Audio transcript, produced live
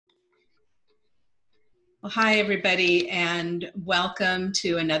Well, hi, everybody, and welcome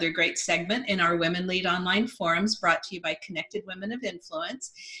to another great segment in our Women Lead Online Forums brought to you by Connected Women of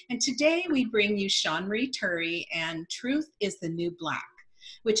Influence. And today we bring you Shawn Marie Turi and Truth is the New Black,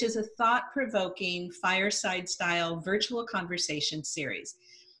 which is a thought-provoking, fireside-style virtual conversation series.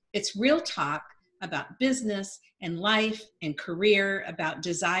 It's real talk about business and life and career, about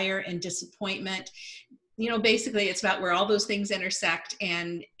desire and disappointment. Basically it's about where all those things intersect,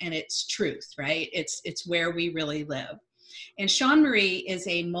 and it's truth, right? It's where we really live. And Shawn Marie is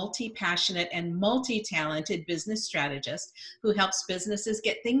a multi-passionate and multi-talented business strategist who helps businesses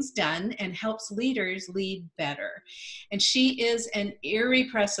get things done and helps leaders lead better. And she is an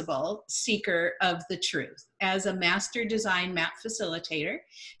irrepressible seeker of the truth. As a master design map facilitator,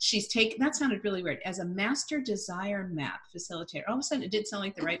 she's taken, that sounded really weird, as a master desire map facilitator. All of a sudden it did sound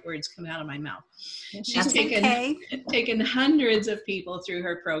like the right words coming out of my mouth. She's taken hundreds of people through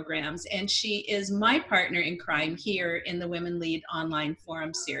her programs, and she is my partner in crime here in the Women Lead Online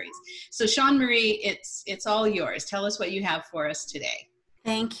Forum series. So Shawn Marie, it's all yours. Tell us what you have for us today.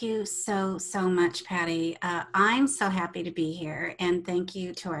 Thank you so much, Patty. I'm so happy to be here, and thank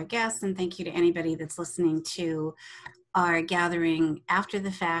you to our guests, and thank you to anybody that's listening to our gathering after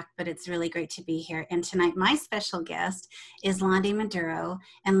the fact, but it's really great to be here. And tonight, my special guest is Landi Maduro,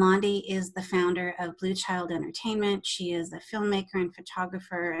 and Landi is the founder of Blue Child Entertainment. She is a filmmaker and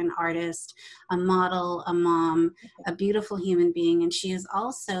photographer, an artist, a model, a mom, a beautiful human being, and she is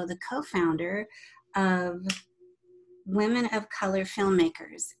also the co-founder of Women of Color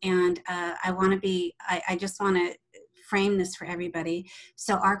Filmmakers. And I just want to frame this for everybody.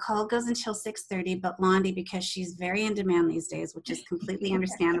 So our call goes until 6:30, but Landi, because she's very in demand these days, which is completely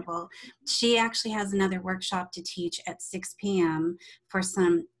understandable, she actually has another workshop to teach at 6 p.m. for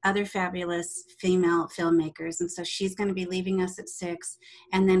some other fabulous female filmmakers. And so she's going to be leaving us at 6.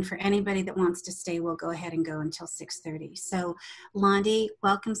 And then for anybody that wants to stay, we'll go ahead and go until 6:30. So Landi,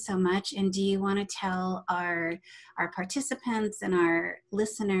 welcome so much. And do you want to tell our participants and our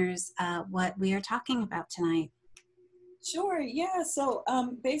listeners what we are talking about tonight? Sure, yeah. So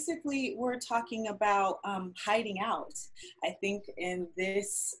basically, we're talking about hiding out. I think in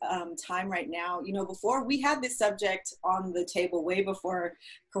this time right now, before we had this subject on the table way before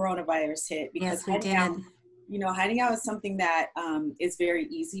coronavirus hit, because hiding out is something that is very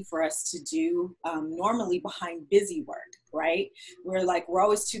easy for us to do normally behind busy work, right? We're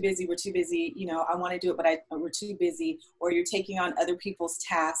always too busy. We're too busy. I want to do it, but we're too busy. Or you're taking on other people's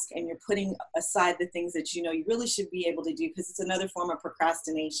tasks and you're putting aside the things that you really should be able to do, because it's another form of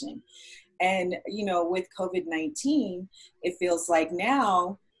procrastination. And with COVID-19, it feels like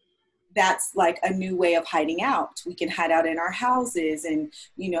now that's like a new way of hiding out. We can hide out in our houses, and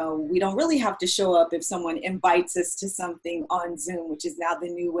we don't really have to show up if someone invites us to something on Zoom, which is now the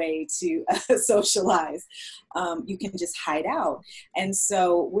new way to socialize. You can just hide out. And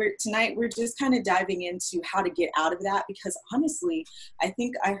so tonight we're just kind of diving into how to get out of that, because honestly, I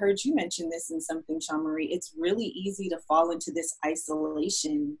think I heard you mention this in something, Shawn Marie. It's really easy to fall into this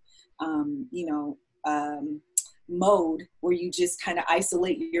isolation, mode where you just kind of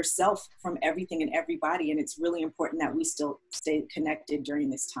isolate yourself from everything and everybody. And it's really important that we still stay connected during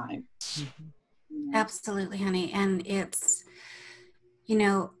this time. Mm-hmm. Absolutely, honey. And it's,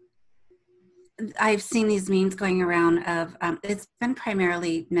 I've seen these memes going around of, it's been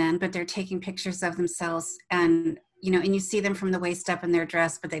primarily men, but they're taking pictures of themselves and and you see them from the waist up in their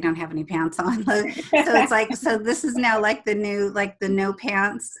dress, but they don't have any pants on. So it's like, so this is now like the new, like the no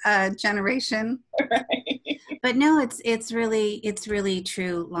pants generation. Right. But no, it's really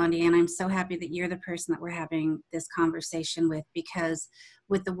true, Landi. And I'm so happy that you're the person that we're having this conversation with, because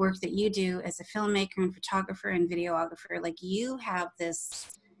with the work that you do as a filmmaker and photographer and videographer, like you have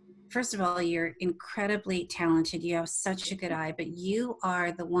this, first of all, you're incredibly talented. You have such a good eye, but you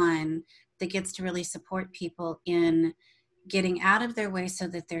are the one that gets to really support people in getting out of their way so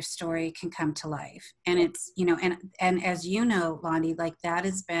that their story can come to life. And it's, and as you know, Landi, like that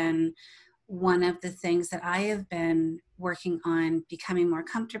has been one of the things that I have been working on becoming more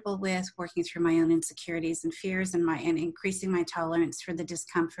comfortable with, working through my own insecurities and fears and increasing my tolerance for the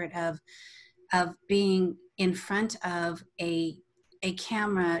discomfort of being in front of a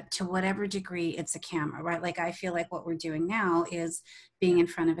camera, to whatever degree it's a camera, right? Like I feel like what we're doing now is being in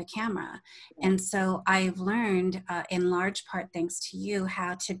front of a camera. And so I've learned in large part, thanks to you,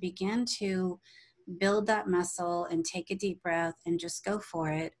 how to begin to build that muscle and take a deep breath and just go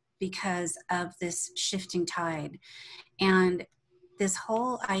for it, because of this shifting tide. And this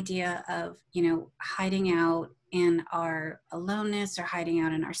whole idea of, hiding out in our aloneness or hiding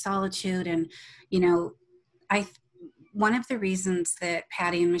out in our solitude. And, one of the reasons that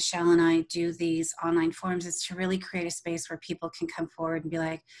Patty and Michelle and I do these online forums is to really create a space where people can come forward and be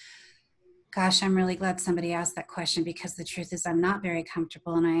like, gosh, I'm really glad somebody asked that question, because the truth is I'm not very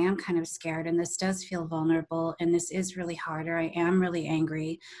comfortable and I am kind of scared, and this does feel vulnerable, and this is really hard, or I am really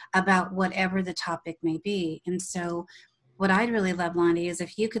angry about whatever the topic may be. And so what I'd really love, Landi, is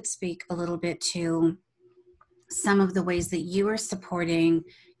if you could speak a little bit to some of the ways that you are supporting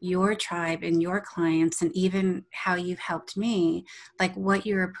your tribe and your clients, and even how you've helped me, like what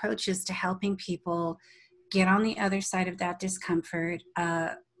your approach is to helping people get on the other side of that discomfort.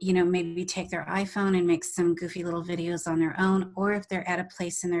 Maybe take their iPhone and make some goofy little videos on their own, or if they're at a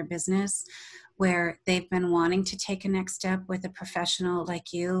place in their business where they've been wanting to take a next step with a professional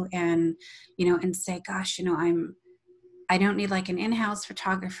like you, and say, gosh, I don't need like an in-house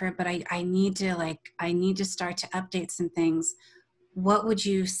photographer, but I need to start to update some things. What would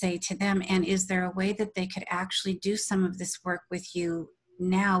you say to them? And is there a way that they could actually do some of this work with you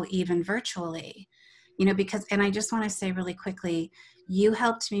now, even virtually? Because, and I just want to say really quickly, you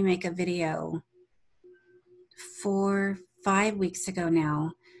helped me make a video 5 weeks ago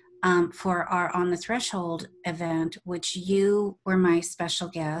now, for our On the Threshold event, which you were my special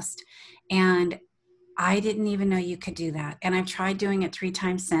guest. And I didn't even know you could do that. And I've tried doing it 3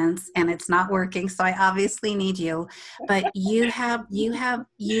 times since, and it's not working. So I obviously need you, but you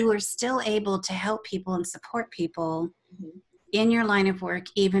are still able to help people and support people in your line of work,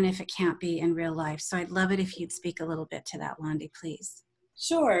 even if it can't be in real life. So I'd love it if you'd speak a little bit to that, Landi, please.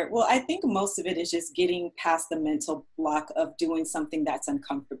 Sure. Well, I think most of it is just getting past the mental block of doing something that's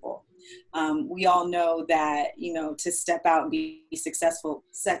uncomfortable. We all know that, to step out and be successful,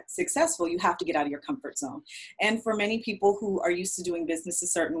 you have to get out of your comfort zone. And for many people who are used to doing business a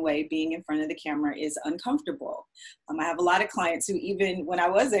certain way, being in front of the camera is uncomfortable. I have a lot of clients who, even when I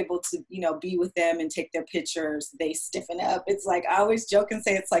was able to, be with them and take their pictures, they stiffen up. It's like, I always joke and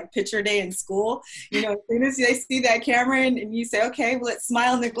say it's like picture day in school. As soon as they see that camera and you say, okay, well, let's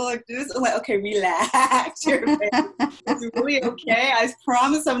smile and they go like this. I'm like, okay, relax. It's really okay. I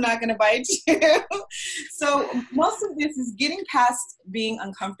promise I'm not going to bite you. So most of this is getting past being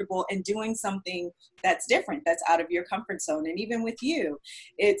uncomfortable and doing something that's different, that's out of your comfort zone. And even with you,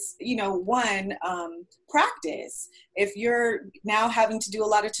 it's, practice. If you're now having to do a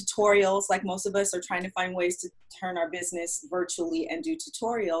lot of tutorials, like most of us are trying to find ways to turn our business virtually and do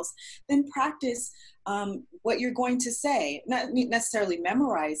tutorials, then practice what you're going to say. Not necessarily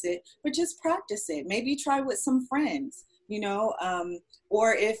memorize it, but just practice it. Maybe try with some friends.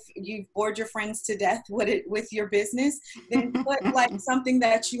 Or if you've bored your friends to death with your business, then put like something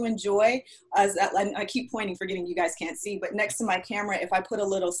that you enjoy. I keep pointing, forgetting you guys can't see, but next to my camera, if I put a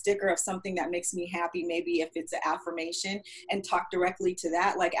little sticker of something that makes me happy, maybe if it's an affirmation, and talk directly to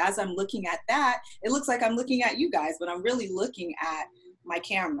that, like as I'm looking at that, it looks like I'm looking at you guys, but I'm really looking at my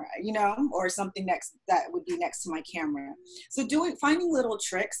camera, or something that would be next to my camera. So finding little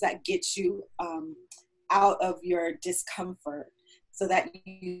tricks that get you out of your discomfort so that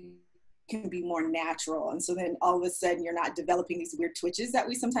you can be more natural. And so then all of a sudden you're not developing these weird twitches that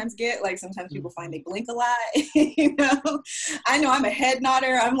we sometimes get. Like sometimes people find they blink a lot. I know I'm a head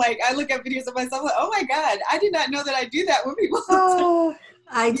nodder. I'm like, I look at videos of myself like, oh my God, I did not know that I do that when people. Oh,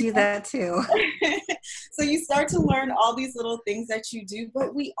 I do that too. So you start to learn all these little things that you do,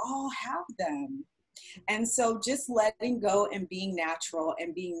 but we all have them. And so just letting go and being natural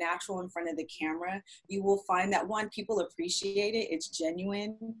in front of the camera, you will find that people appreciate it. It's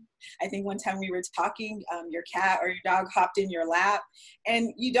genuine. I think one time we were talking, your cat or your dog hopped in your lap,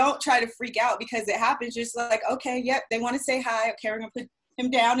 and you don't try to freak out because it happens. You're just like, okay, yep, they want to say hi. Okay, we're going to put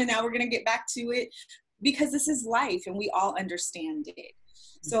him down and now we're going to get back to it, because this is life and we all understand it.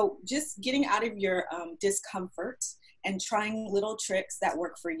 So just getting out of your discomfort and trying little tricks that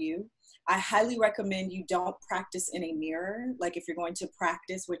work for you. I highly recommend you don't practice in a mirror, like if you're going to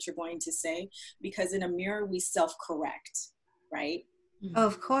practice what you're going to say, because in a mirror, we self-correct, right? Oh,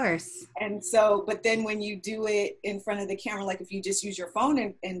 of course. And so, but then when you do it in front of the camera, like if you just use your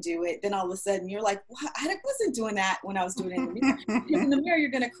phone and do it, then all of a sudden you're like, well, I wasn't doing that when I was doing it in the mirror. Because in the mirror,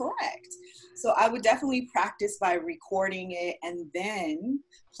 you're going to correct. So I would definitely practice by recording it and then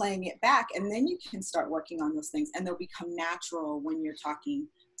playing it back. And then you can start working on those things and they'll become natural when you're talking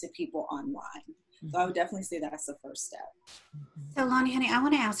to people online. So I would definitely say that's the first step. So Landi, honey, I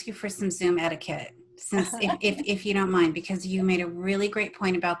want to ask you for some Zoom etiquette, since if you don't mind, because you made a really great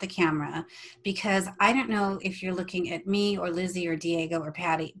point about the camera, because I don't know if you're looking at me or Lizzie or Diego or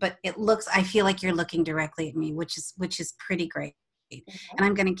Patty, but I feel like you're looking directly at me, which is pretty great. And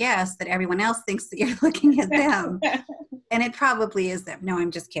I'm going to guess that everyone else thinks that you're looking at them. and it probably is them. No, I'm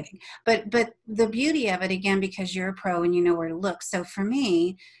just kidding. But the beauty of it, again, because you're a pro and you know where to look. So for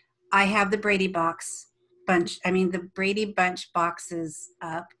me, I have the Brady the Brady Bunch boxes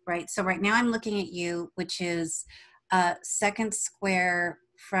up, right? So right now I'm looking at you, which is second square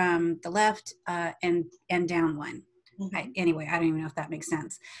from the left and down one. Anyway, I don't even know if that makes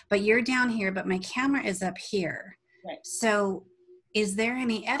sense. But you're down here, but my camera is up here. Right. So is there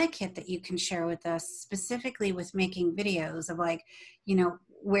any etiquette that you can share with us specifically with making videos of like, you know,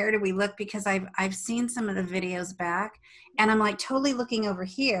 where do we look? Because I've seen some of the videos back and I'm like totally looking over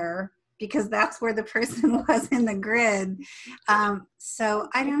here because that's where the person was in the grid. So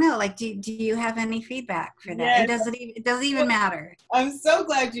I don't know, like, do you have any feedback for that? Yes. And it doesn't even matter. I'm so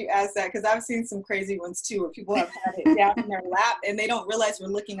glad you asked that because I've seen some crazy ones too, where people have had it down in their lap and they don't realize we're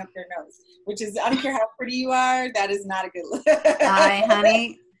looking up their nose, which is, I don't care how pretty you are, that is not a good look. Hi,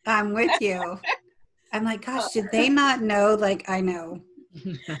 honey, I'm with you. I'm like, gosh, did they not know? Like, I know.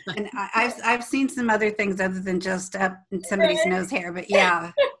 And I've seen some other things other than just up in somebody's nose hair, but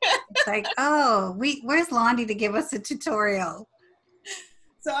yeah, it's like, oh, where's Landi to give us a tutorial?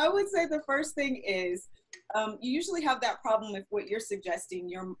 So I would say the first thing is, you usually have that problem with what you're suggesting.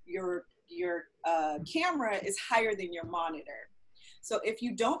 Your camera is higher than your monitor. So if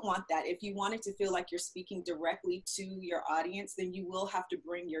you don't want that, if you want it to feel like you're speaking directly to your audience, then you will have to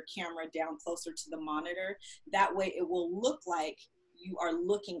bring your camera down closer to the monitor. That way it will look like you are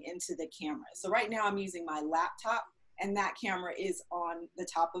looking into the camera. So right now I'm using my laptop and that camera is on the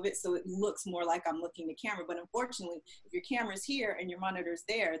top of it. So it looks more like I'm looking the camera. But unfortunately, if your camera's here and your monitor's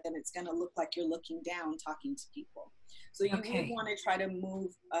there, then it's gonna look like you're looking down talking to people. So you would wanna try to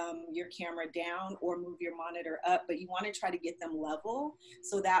move your camera down or move your monitor up, but you wanna try to get them level.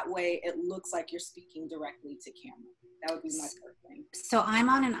 So that way it looks like you're speaking directly to camera. That would be my first thing. So I'm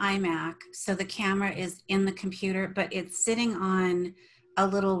on an iMac, so the camera is in the computer, but it's sitting on a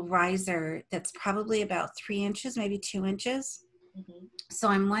little riser that's probably about 3 inches, maybe 2 inches. Mm-hmm. So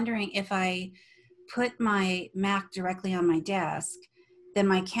I'm wondering if I put my Mac directly on my desk, then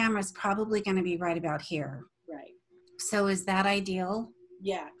my camera is probably going to be right about here. Right. So is that ideal?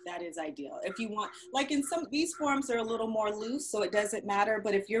 Yeah, that is ideal. If you want, like in these forums are a little more loose, so it doesn't matter.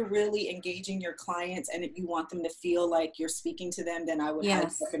 But if you're really engaging your clients and if you want them to feel like you're speaking to them, then I would highly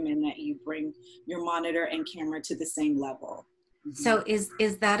recommend that you bring your monitor and camera to the same level. Mm-hmm. So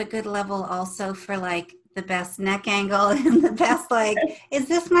is that a good level also for like the best neck angle and the best, like, is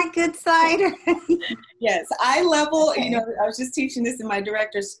this my good side? Yes, eye level, you know, I was just teaching this in my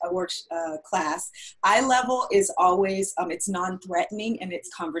director's class. Eye level is always, it's non-threatening and it's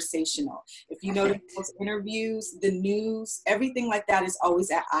conversational. If you notice those interviews, the news, everything like that is always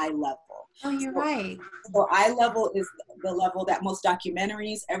at eye level. Oh, you're right. So eye level is the level that most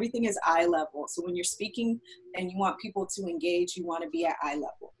documentaries, everything is eye level. So when you're speaking and you want people to engage, you want to be at eye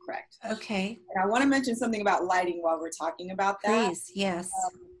level, correct? Okay. And I want to mention something about lighting while we're talking about that. Please, yes.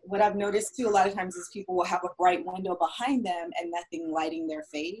 What I've noticed too a lot of times is people will have a bright window behind them and nothing lighting their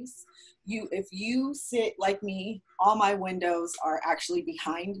face. If you sit like me, all my windows are actually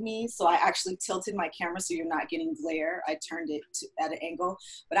behind me. So I actually tilted my camera so you're not getting glare. I turned it at an angle,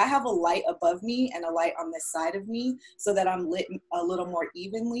 but I have a light above me and a light on this side of me so that I'm lit a little more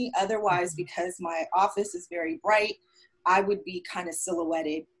evenly. Otherwise, because my office is very bright, I would be kind of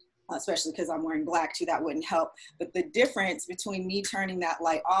silhouetted, especially because I'm wearing black too, that wouldn't help. But the difference between me turning that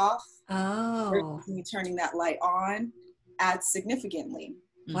light off versus me turning that light on adds significantly.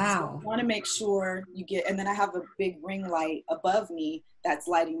 Wow. So you want to make sure you get, and then I have a big ring light above me that's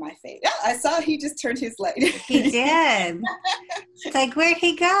lighting my face. Yeah, I saw he just turned his light. He did. It's like, where'd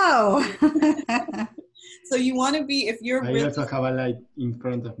he go? So you want to be, if you're I also have a light in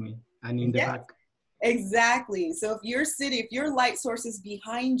front of me and in the back. Exactly. So if your light source is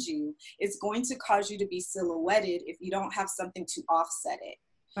behind you, it's going to cause you to be silhouetted if you don't have something to offset it.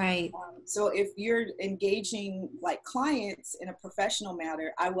 Right. So if you're engaging like clients in a professional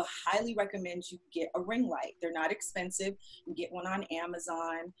manner, I will highly recommend you get a ring light. They're not expensive. You get one on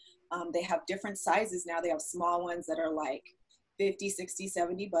Amazon. They have different sizes now. They have small ones that are like 50, 60,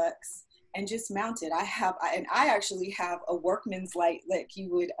 70 bucks and just mount it. I actually have a workman's light that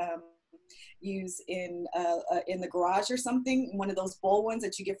you would, use in the garage or something, one of those bowl ones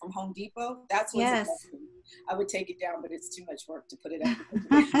that you get from Home Depot. That's what's I would take it down, but it's too much work to put it up.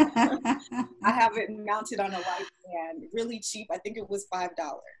 I have it mounted on a light stand, really cheap. I think it was $5.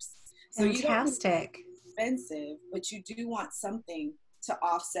 So fantastic. You don't need expensive, but you do want something to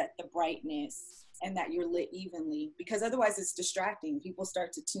offset the brightness and that you're lit evenly, because otherwise it's distracting. People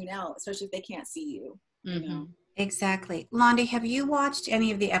start to tune out, especially if they can't see you. Mm-hmm. You know? Exactly. Landi, have you watched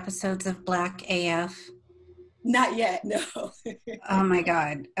any of the episodes of Black AF? Not yet, no. Oh my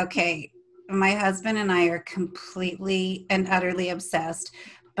God. Okay. My husband and I are completely and utterly obsessed,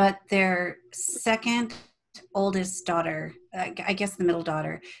 but their second oldest daughter, I guess the middle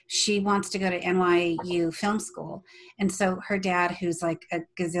daughter, she wants to go to NYU film school. And so her dad, who's like a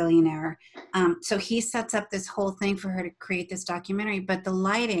gazillionaire, so he sets up this whole thing for her to create this documentary. But the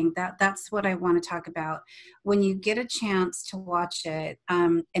lighting, that's what I want to talk about. When you get a chance to watch it,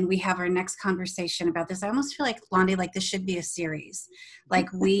 and we have our next conversation about this, I almost feel like, Landi, like this should be a series. Like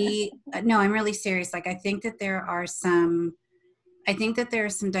no, I'm really serious. Like, I think that there are some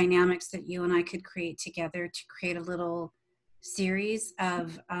dynamics that you and I could create together to create a little series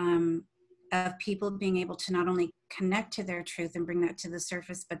of people being able to not only connect to their truth and bring that to the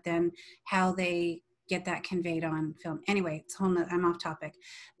surface, but then how they get that conveyed on film. Anyway, I'm off topic,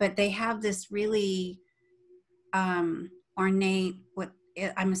 but they have this really ornate, what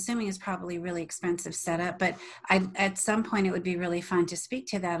I'm assuming is probably really expensive setup, but at some point it would be really fun to speak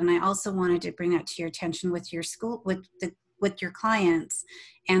to that. And I also wanted to bring that to your attention with your school, with your clients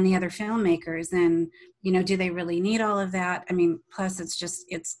and the other filmmakers. And, do they really need all of that? I mean, plus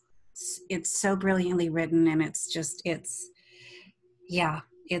it's so brilliantly written, and it's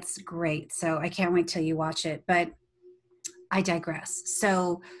great. So I can't wait till you watch it, but I digress.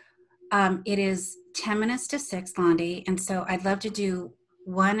 So it is 10 minutes to 6, Landi. And so I'd love to do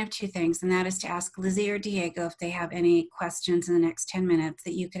one of two things, and that is to ask Lizzie or Diego if they have any questions in the next 10 minutes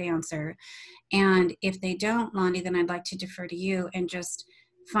that you could answer. And if they don't, Landi, then I'd like to defer to you and just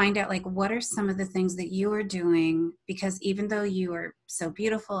find out, like, what are some of the things that you are doing? Because even though you are so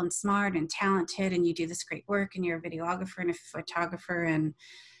beautiful and smart and talented, and you do this great work, and you're a videographer and a photographer, and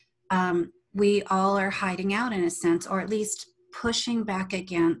we all are hiding out in a sense, or at least pushing back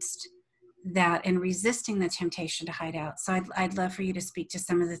against that and resisting the temptation to hide out. So I'd love for you to speak to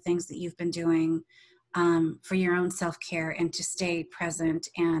some of the things that you've been doing for your own self-care and to stay present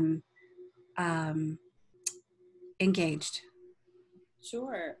and engaged.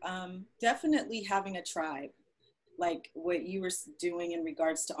 Sure. Definitely having a tribe, like what you were doing in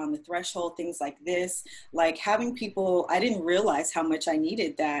regards to On the Threshold, things like this, like having people. I didn't realize how much I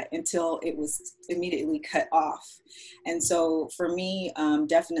needed that until it was immediately cut off. And so for me,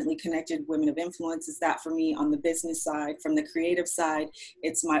 definitely Connected Women of Influence is that for me on the business side. From the creative side,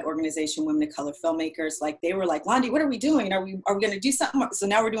 it's my organization, Women of Color Filmmakers. Like they were like, Landi, what are we doing? Are we going to do something? So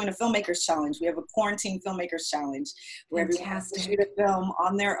now we're doing a filmmakers challenge. We have a quarantine filmmakers challenge where everyone has to shoot a film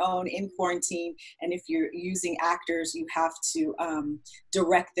on their own in quarantine. And if you're using actors, you have to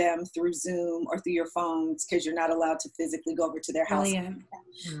direct them through Zoom or through your phones, because you're not allowed to physically go over to their house.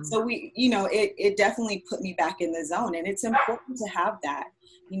 So it definitely put me back in the zone. And it's important to have that.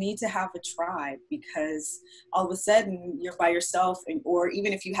 You need to have a tribe, because all of a sudden you're by yourself, or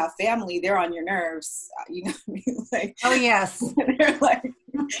even if you have family, they're on your nerves. You know what I mean? Like, oh yes. They're like,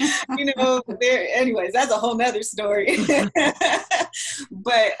 anyways, that's a whole nother story.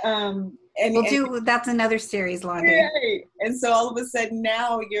 But that's another series, Landi. Right. And so all of a sudden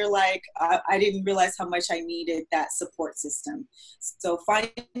now you're like, I didn't realize how much I needed that support system. So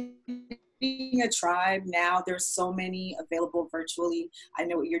finding a tribe now, there's so many available virtually. I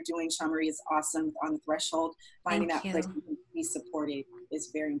know what you're doing, Shawn Marie, is awesome. On the Threshold, finding that place you can be supported is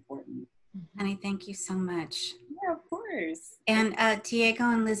very important. Honey, thank you so much. Yeah, of course. And Diego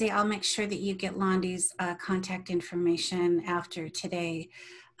and Lizzie, I'll make sure that you get Landi's contact information after today.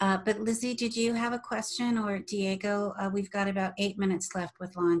 But Lizzie, did you have a question? Or Diego? We've got about 8 minutes left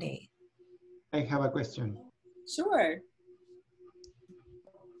with Landi. I have a question. Sure.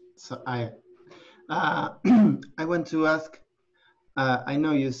 So I want to ask, I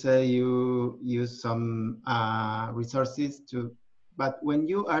know you say you use some resources but when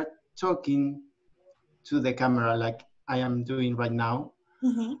you are talking to the camera, like I am doing right now,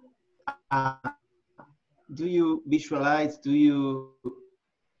 mm-hmm. Do you visualize, do you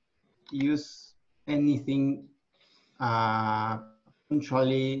use anything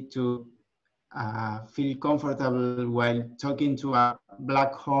punctually to feel comfortable while talking to a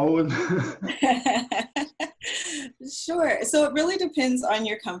black hole? Sure. So it really depends on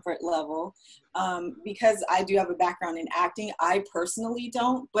your comfort level. Because I do have a background in acting, I personally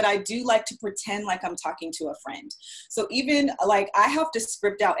don't, but I do like to pretend like I'm talking to a friend. So even like I have to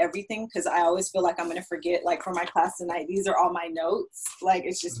script out everything, because I always feel like I'm going to forget. Like for my class tonight, these are all my notes. Like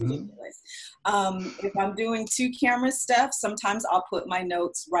it's just ridiculous. If I'm doing 2 camera stuff, sometimes I'll put my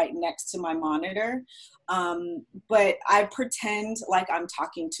notes right next to my monitor. But I pretend like I'm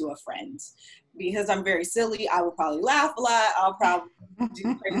talking to a friend, because I'm very silly. I will probably laugh a lot. I'll probably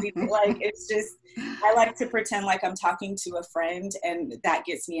do crazy things. Like, it's just, I like to pretend like I'm talking to a friend, and that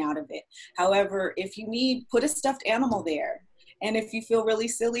gets me out of it. However, if you need, put a stuffed animal there. And if you feel really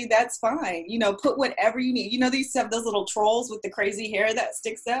silly, that's fine. You know, put whatever you need. You know, these have those little trolls with the crazy hair that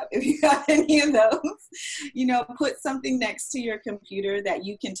sticks up. If you got any of those, you know, put something next to your computer that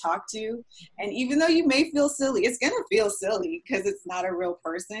you can talk to. And even though you may feel silly, it's going to feel silly because it's not a real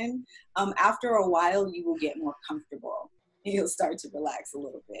person. After a while, you will get more comfortable. And you'll start to relax a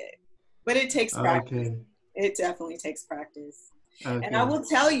little bit. But it takes practice. Okay. It definitely takes practice. Okay. And I will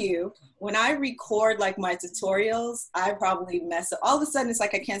tell you, when I record like my tutorials, I probably mess up. All of a sudden, it's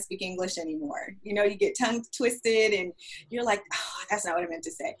like I can't speak English anymore. You know, you get tongue twisted and you're like, oh, that's not what I meant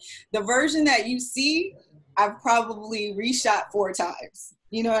to say. The version that you see, I've probably reshot 4 times.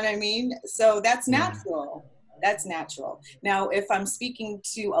 You know what I mean? So that's natural. That's natural. Now, if I'm speaking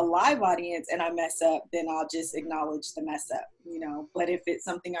to a live audience and I mess up, then I'll just acknowledge the mess up, you know. But if it's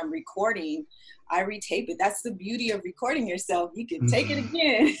something I'm recording, I retape it. That's the beauty of recording yourself. You can take it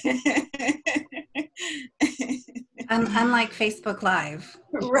again. Unlike Facebook Live.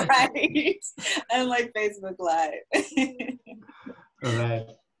 Right. Unlike Facebook Live. All right.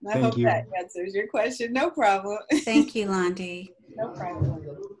 I hope that answers your question. No problem. Thank you, Landi. No problem.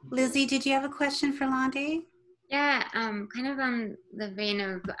 Lizzie, did you have a question for Landi? Yeah, kind of on the vein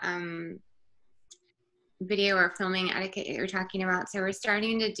of video or filming etiquette you were talking about. So we're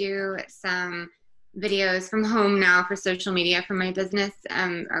starting to do some videos from home now for social media for my business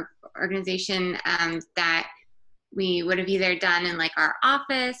our organization that we would have either done in like our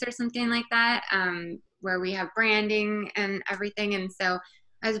office or something like that, where we have branding and everything. And so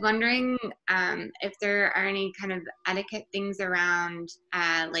I was wondering if there are any kind of etiquette things around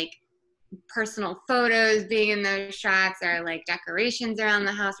like personal photos being in those shots, or like decorations around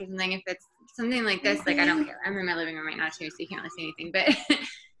the house or something. If it's something like this, like I don't care. I'm in my living room right now too, so you can't really see anything. But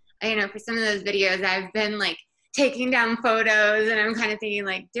you know, for some of those videos, I've been like taking down photos, and I'm kind of thinking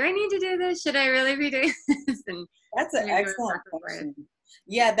like, do I need to do this? Should I really be doing this? And that's an excellent question.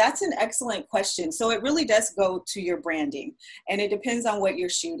 Yeah, that's an excellent question. So it really does go to your branding, and it depends on what you're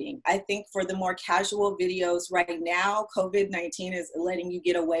shooting. I think for the more casual videos right now, COVID-19 is letting you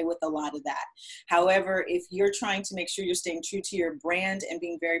get away with a lot of that. However, if you're trying to make sure you're staying true to your brand and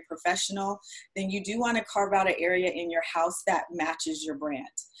being very professional, then you do want to carve out an area in your house that matches your brand.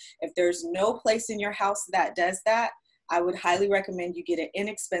 If there's no place in your house that does that, I would highly recommend you get an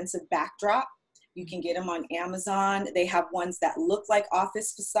inexpensive backdrop. You can get them on Amazon. They have ones that look like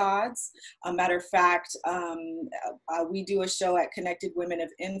office facades. A matter of fact, we do a show at Connected Women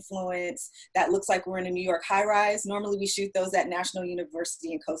of Influence that looks like we're in a New York high-rise. Normally we shoot those at National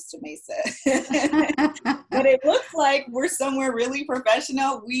University in Costa Mesa. But it looks like we're somewhere really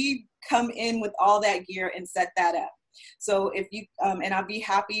professional. We come in with all that gear and set that up. So if you, and I'll be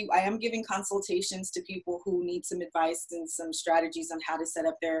happy, I am giving consultations to people who need some advice and some strategies on how to set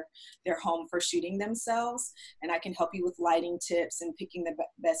up their home for shooting themselves. And I can help you with lighting tips and picking the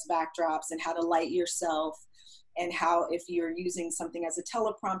best backdrops and how to light yourself, and how, if you're using something as a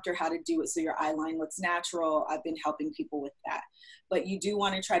teleprompter, how to do it so your eye line looks natural. I've been helping people with that. But you do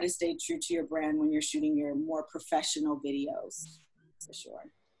want to try to stay true to your brand when you're shooting your more professional videos, for sure.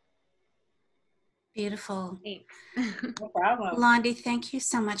 Beautiful. Thanks. No problem. Landi, thank you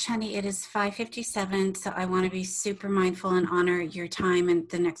so much, honey. It is 5:57, so I want to be super mindful and honor your time and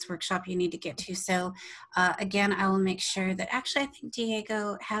the next workshop you need to get to. So again, I will make sure that, actually, I think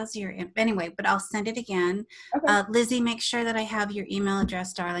Diego has your, anyway, but I'll send it again. Okay. Lizzie, make sure that I have your email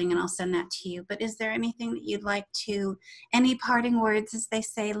address, darling, and I'll send that to you. But is there anything that you'd like to, any parting words, as they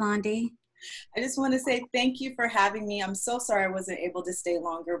say, Landi? I just want to say thank you for having me. I'm so sorry I wasn't able to stay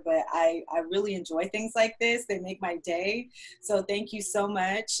longer, but I really enjoy things like this. They make my day. So thank you so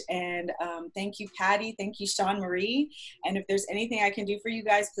much. And thank you, Patty. Thank you, Shawn Marie. And if there's anything I can do for you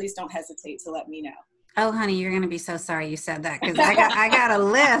guys, please don't hesitate to let me know. Oh, honey, you're going to be so sorry you said that, because I got a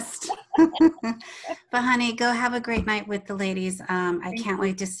list. But honey, go have a great night with the ladies. I can't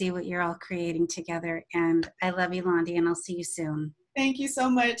wait to see what you're all creating together. And I love you, Landi, and I'll see you soon. Thank you so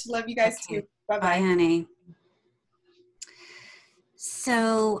much. Love you guys too. Bye-bye. Bye, honey.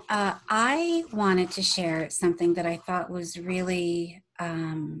 So I wanted to share something that I thought was really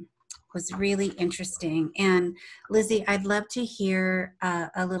interesting. And Lizzie, I'd love to hear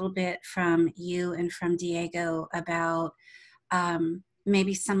a little bit from you and from Diego about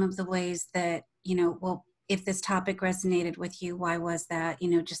maybe some of the ways that, you know, well, if this topic resonated with you, why was that? You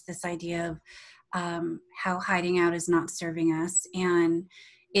know, just this idea of how hiding out is not serving us. And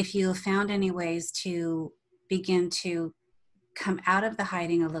if you found any ways to begin to come out of the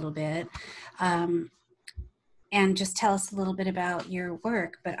hiding a little bit, and just tell us a little bit about your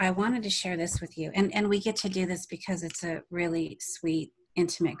work. But I wanted to share this with you. And we get to do this because it's a really sweet,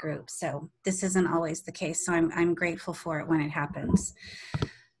 intimate group. So this isn't always the case. So I'm grateful for it when it happens.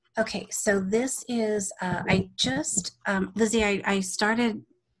 Okay, so this is, Lizzie, I started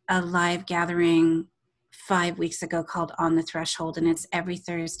a live gathering 5 weeks ago called On the Threshold, and it's every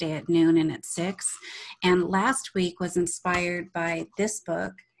Thursday at noon and at 6. And last week was inspired by this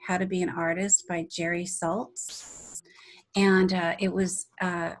book, How to Be an Artist by Jerry Saltz. And it was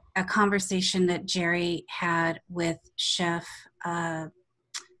a conversation that Jerry had with Chef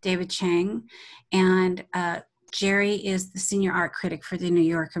David Chang. And Jerry is the senior art critic for the New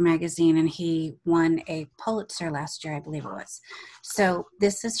Yorker magazine, and he won a Pulitzer last year, I believe it was. So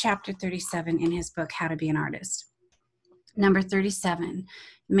this is chapter 37 in his book, How to Be an Artist. Number 37,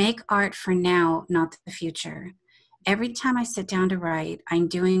 make art for now, not the future. Every time I sit down to write, I'm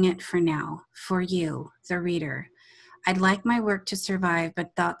doing it for now, for you, the reader. I'd like my work to survive,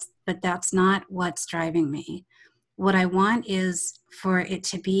 but that's not what's driving me. What I want is for it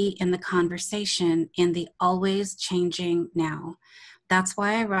to be in the conversation, in the always changing now. That's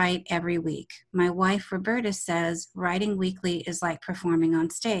why I write every week. My wife, Roberta, says writing weekly is like performing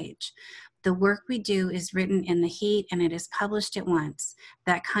on stage. The work we do is written in the heat and it is published at once.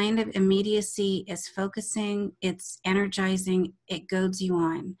 That kind of immediacy is focusing, it's energizing, it goads you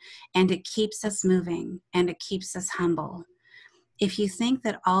on, and it keeps us moving, and it keeps us humble. If you think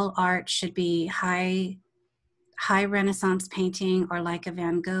that all art should be high Renaissance painting or like a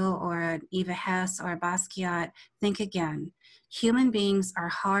Van Gogh or an Eva Hesse or a Basquiat, think again. Human beings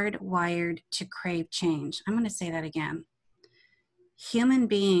are hardwired to crave change. I'm going to say that again. Human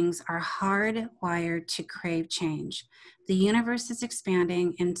beings are hardwired to crave change. The universe is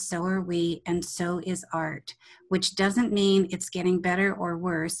expanding, and so are we, and so is art, which doesn't mean it's getting better or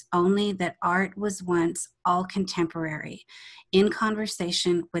worse, only that art was once all contemporary, in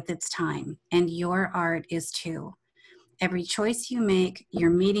conversation with its time, and your art is too. Every choice you make, your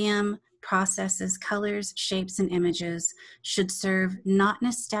medium, processes, colors, shapes, and images should serve not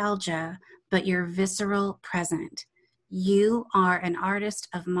nostalgia, but your visceral present. You are an artist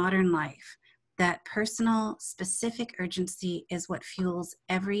of modern life. That personal, specific urgency is what fuels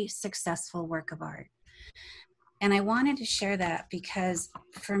every successful work of art. And I wanted to share that because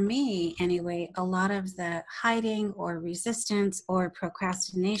for me, anyway, a lot of the hiding or resistance or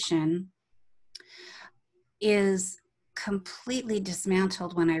procrastination is completely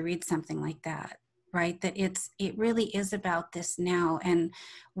dismantled when I read something like that, right? That it really is about this now. And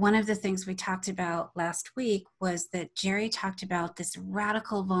one of the things we talked about last week was that Jerry talked about this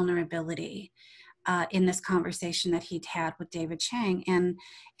radical vulnerability in this conversation that he'd had with David Chang.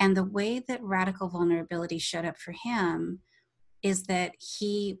 And the way that radical vulnerability showed up for him is that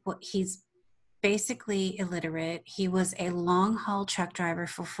he's basically illiterate. He was a long haul truck driver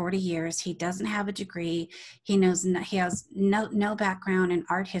for 40 years. He doesn't have a degree. He has no background in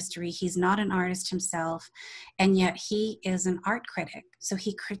art history. He's not an artist himself. And yet he is an art critic. So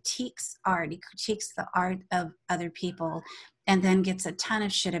he critiques art. He critiques the art of other people and then gets a ton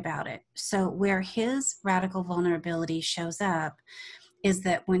of shit about it. So where his radical vulnerability shows up is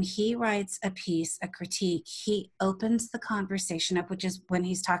that when he writes a piece, a critique, he opens the conversation up, which is when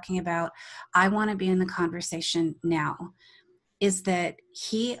he's talking about, I want to be in the conversation now, is that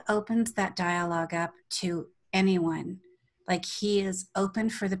he opens that dialogue up to anyone. Like he is open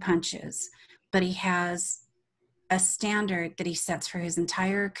for the punches, but he has a standard that he sets for his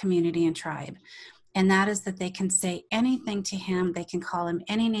entire community and tribe. And that is that they can say anything to him. They can call him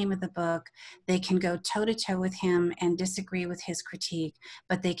any name of the book. They can go toe to toe with him and disagree with his critique,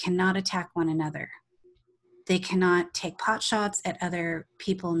 but they cannot attack one another. They cannot take pot shots at other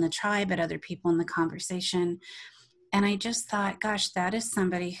people in the tribe, at other people in the conversation. And I just thought, gosh, that is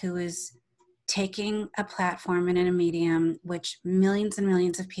somebody who is taking a platform and in a medium which millions and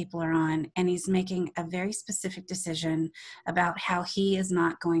millions of people are on, and he's making a very specific decision about how he is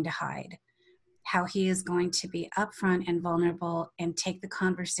not going to hide, how he is going to be upfront and vulnerable and take the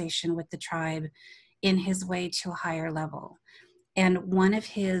conversation with the tribe in his way to a higher level. And one of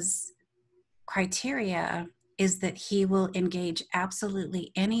his criteria is that he will engage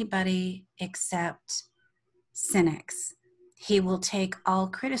absolutely anybody except cynics. He will take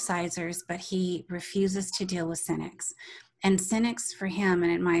all criticizers, but he refuses to deal with cynics. And cynics for him,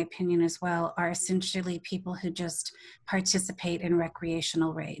 and in my opinion as well, are essentially people who just participate in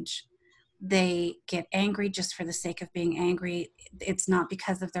recreational rage. They get angry just for the sake of being angry. It's not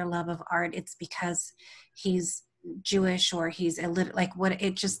because of their love of art. It's because he's Jewish or he's illiterate. Like what?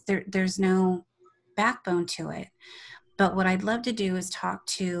 It just there's no backbone to it. But what I'd love to do is talk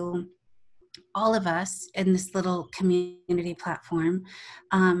to all of us in this little community platform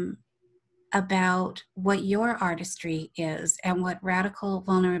about what your artistry is and what radical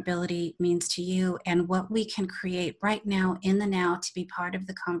vulnerability means to you, and what we can create right now in the now to be part of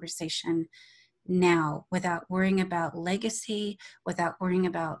the conversation now, without worrying about legacy, without worrying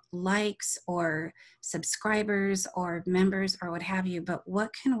about likes or subscribers or members or what have you. But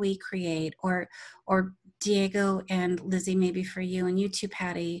what can we create? Or Diego and Lizzie, maybe for you, and you too,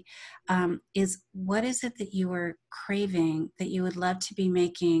 Patty, is what is it that you are craving that you would love to be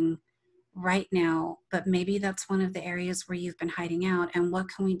making right now, but maybe that's one of the areas where you've been hiding out, and what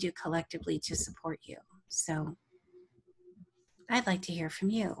can we do collectively to support you? So I'd like to hear from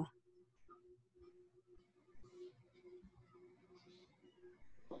you.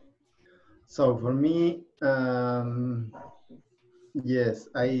 So for me, yes,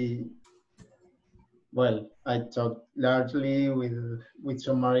 I talked largely with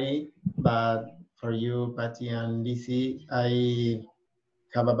Shawn Marie, but for you, Patty and Lizzie, I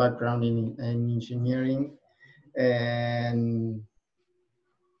have a background in engineering, and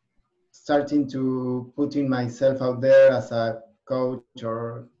starting to putting myself out there as a coach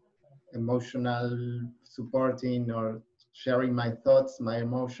or emotional supporting or sharing my thoughts, my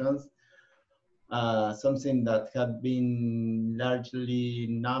emotions, something that had been largely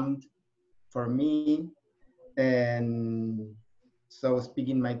numbed for me. And so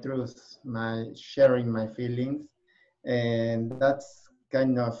speaking my truth, my sharing my feelings, and that's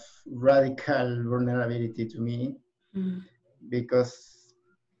kind of radical vulnerability to me, because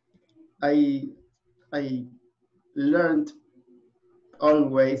I I learned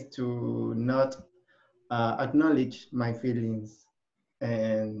always to not acknowledge my feelings,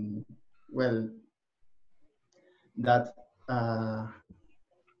 and well, that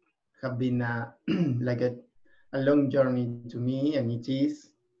have been like a long journey to me, and it is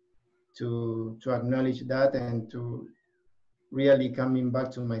to acknowledge that and to really coming back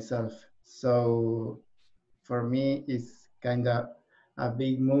to myself. So for me, it's kind of a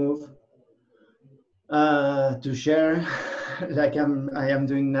big move to share, like I am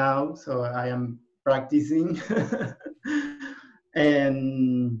doing now. So I am practicing,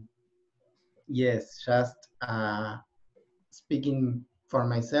 and yes, just speaking for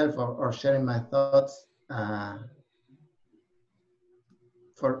myself, or sharing my thoughts.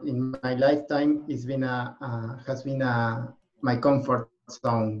 For in my lifetime, it's been has been my comfort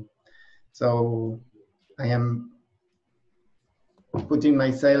zone. So I am putting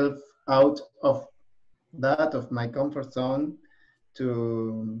myself out of that, of my comfort zone,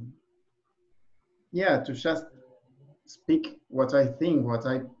 to to just speak what I think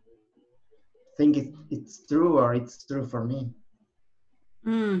it's true, or it's true for me.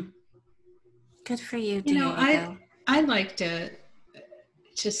 Good for you, You know, Diego. I'd like to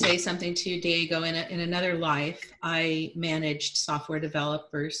say something to you, Diego. In another life, I managed software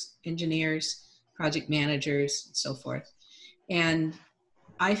developers, engineers, project managers, and so forth. And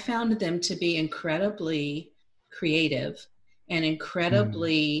I found them to be incredibly creative and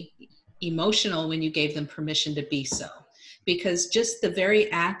incredibly emotional when you gave them permission to be so. Because just the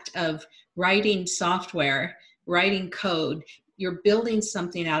very act of writing software, writing code, you're building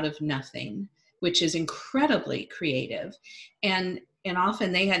something out of nothing, which is incredibly creative. And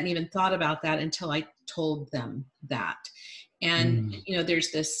often they hadn't even thought about that until I told them that. And you know,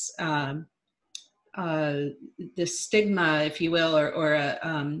 there's this stigma, if you will, or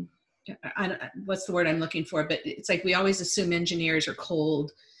what's the word I'm looking for? But it's like we always assume engineers are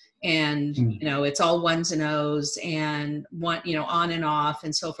cold, and you know, it's all ones and O's, and on and off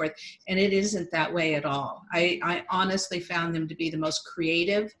and so forth. And it isn't that way at all. I honestly found them to be the most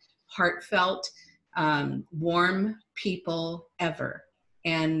creative, heartfelt, warm people ever.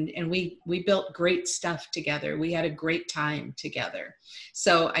 And we built great stuff together. We had a great time together.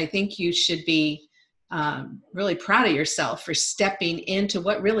 So I think you should be really proud of yourself for stepping into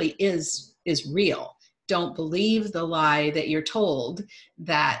what really is real. Don't believe the lie that you're told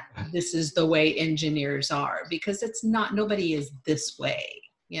that this is the way engineers are, because it's not. Nobody is this way,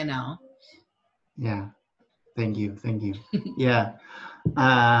 you know. Yeah, thank you. Yeah,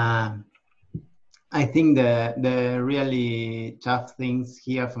 I think the really tough things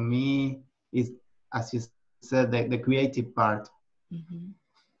here for me is, as you said, the creative part.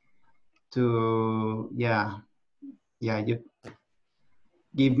 To you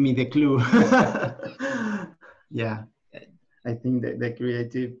give me the clue. Yeah, I think that the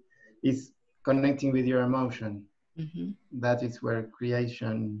creative is connecting with your emotion. That is where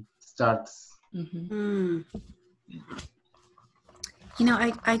creation starts. You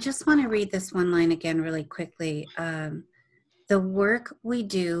know, I just want to read this one line again really quickly. The work we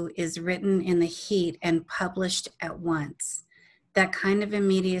do is written in the heat and published at once. That kind of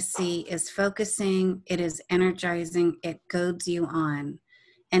immediacy is focusing, it is energizing, it goads you on,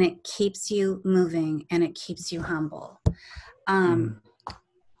 and it keeps you moving and it keeps you humble.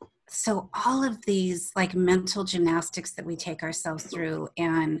 So all of these like mental gymnastics that we take ourselves through,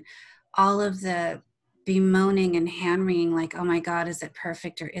 and all of the bemoaning and hand wringing, like, oh my God, is it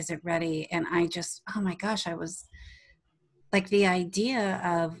perfect or is it ready? And I just, oh my gosh, I was like, the idea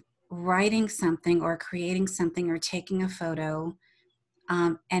of writing something or creating something or taking a photo,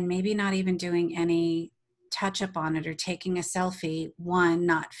 and maybe not even doing any touch up on it or taking a selfie, one,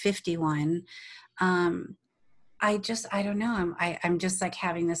 not 51. I don't know. I'm just like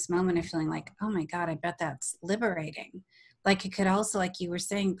having this moment of feeling like, oh my God, I bet that's liberating. Like it could also, like you were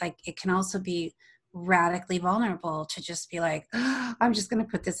saying, like it can also be radically vulnerable to just be like, oh, I'm just going to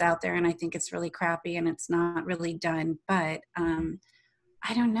put this out there. And I think it's really crappy and it's not really done. But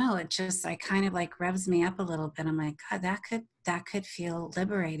I don't know. It just, I kind of like revs me up a little bit. I'm like, God, that could feel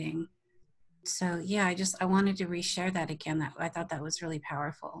liberating. So yeah, I wanted to reshare that again. That I thought that was really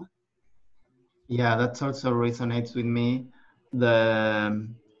powerful. Yeah, that also resonates with me. The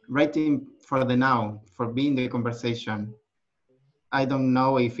writing for the now, for being the conversation. I don't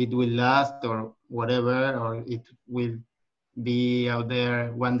know if it will last or whatever, or it will be out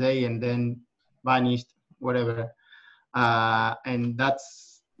there one day and then vanished, whatever. And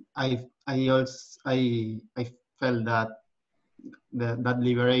that's I felt that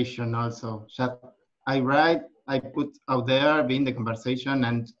liberation also. Just I write, I put out there, being the conversation,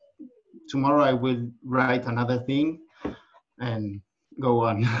 and tomorrow I will write another thing and go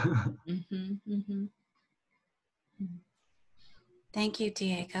on. Thank you,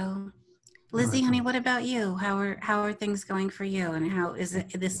 Diego. Lizzie, honey, what about you? How are things going for you, and how is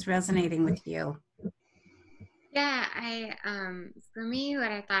this resonating with you? Yeah, for me, what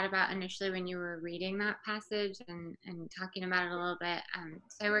I thought about initially when you were reading that passage and talking about it a little bit,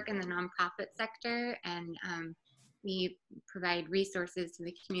 so I work in the nonprofit sector, and we provide resources to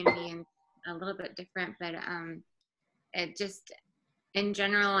the community, and a little bit different, but it just, in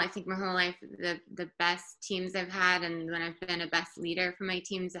general, I think my whole life, the best teams I've had, and when I've been a best leader for my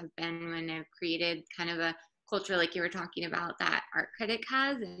teams, have been when I've created kind of a culture like you were talking about that Art Critic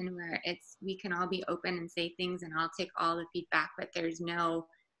has, and where we can all be open and say things, and I'll take all the feedback, but there's no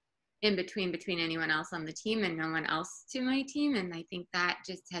in between anyone else on the team and no one else to my team. And I think that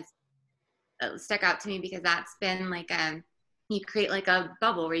just has stuck out to me, because that's been like you create like a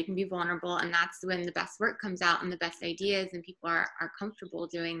bubble where you can be vulnerable, and that's when the best work comes out and the best ideas, and people are comfortable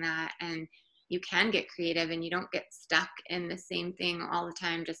doing that, and you can get creative and you don't get stuck in the same thing all the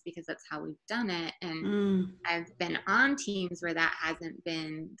time just because that's how we've done it. And I've been on teams where that hasn't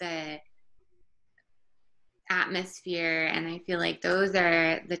been the atmosphere, and I feel like those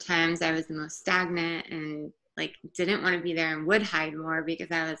are the times I was the most stagnant and like didn't want to be there and would hide more,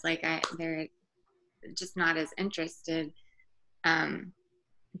 because I was like, they're just not as interested.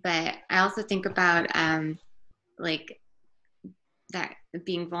 But I also think about like that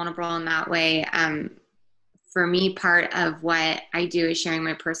being vulnerable in that way. For me, part of what I do is sharing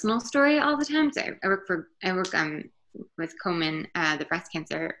my personal story all the time. So I work with Komen, the breast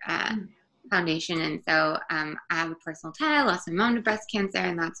cancer foundation, and so I have a personal tie. I lost my mom to breast cancer,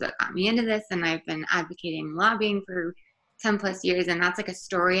 and that's what got me into this. And I've been advocating and lobbying for 10 plus years, and that's like a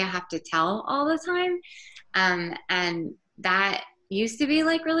story I have to tell all the time. And that used to be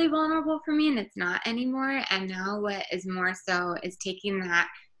like really vulnerable for me, and it's not anymore. And now what is more so is taking that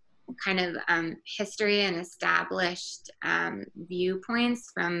kind of history and established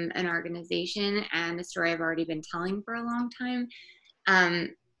viewpoints from an organization and a story I've already been telling for a long time,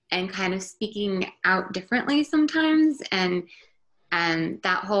 and kind of speaking out differently sometimes. And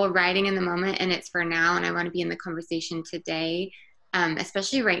that whole writing in the moment, and it's for now, and I want to be in the conversation today,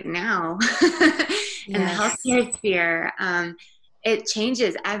 especially right now in the healthcare sphere. It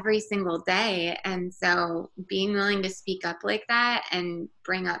changes every single day. And so being willing to speak up like that and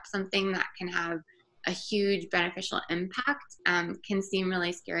bring up something that can have a huge beneficial impact can seem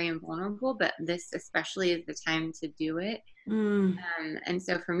really scary and vulnerable, but this especially is the time to do it. And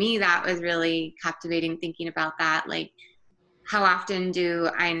so for me, that was really captivating, thinking about that. Like, how often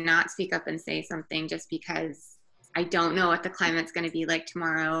do I not speak up and say something just because I don't know what the climate's going to be like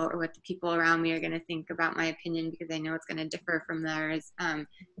tomorrow, or what the people around me are going to think about my opinion, because I know it's going to differ from theirs.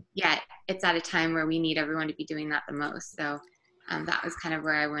 Yet it's at a time where we need everyone to be doing that the most. So that was kind of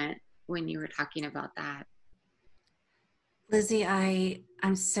where I went when you were talking about that. Lizzie,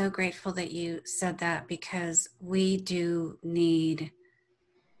 I'm so grateful that you said that, because we do need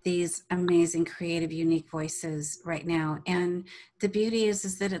these amazing, creative, unique voices right now. And the beauty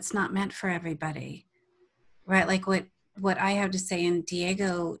is that it's not meant for everybody, right? Like what I have to say, and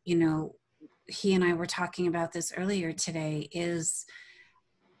Diego, you know, he and I were talking about this earlier today, is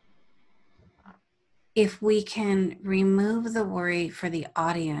if we can remove the worry for the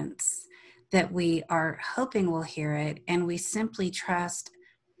audience that we are hoping will hear it, and we simply trust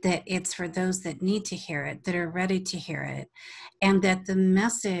that it's for those that need to hear it, that are ready to hear it, and that the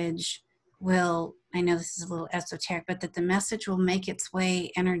message will, I know this is a little esoteric, but that the message will make its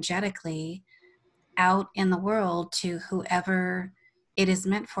way energetically out in the world to whoever it is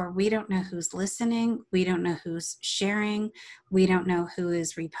meant for. We don't know who's listening. We don't know who's sharing. We don't know who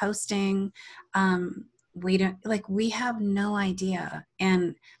is reposting. We have no idea.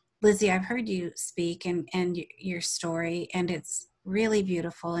 And Lizzie, I've heard you speak and your story, and it's really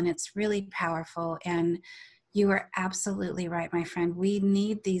beautiful and it's really powerful. And you are absolutely right, my friend. We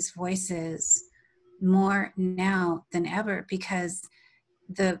need these voices more now than ever, because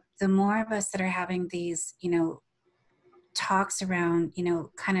the more of us that are having these, you know, talks around, you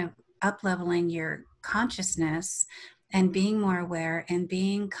know, kind of up leveling your consciousness and being more aware and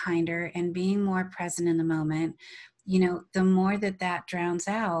being kinder and being more present in the moment, you know, the more that that drowns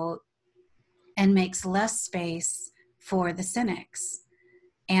out and makes less space for the cynics.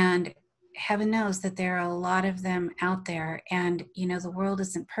 And heaven knows that there are a lot of them out there. And, you know, the world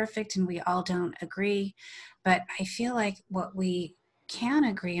isn't perfect and we all don't agree. But I feel like what we can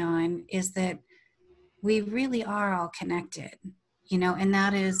agree on is that we really are all connected, you know, and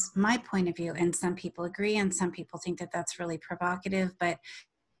that is my point of view. And some people agree and some people think that that's really provocative, but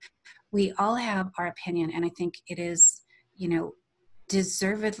we all have our opinion. And I think it is, you know,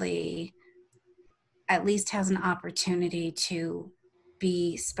 deservedly at least has an opportunity to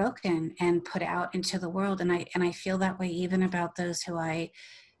be spoken and put out into the world. And I feel that way even about those who I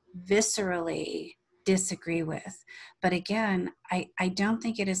viscerally disagree with. But again, I don't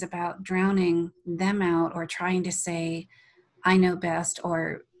think it is about drowning them out or trying to say, I know best,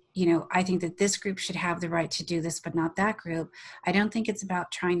 or, you know, I think that this group should have the right to do this, but not that group. I don't think it's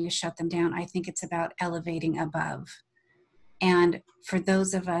about trying to shut them down. I think it's about elevating above. And for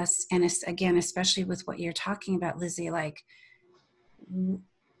those of us, and again, especially with what you're talking about, Lizzie, like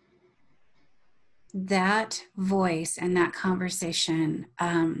that voice and that conversation,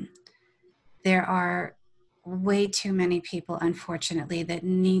 there are way too many people, unfortunately, that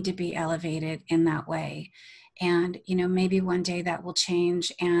need to be elevated in that way. And, you know, maybe one day that will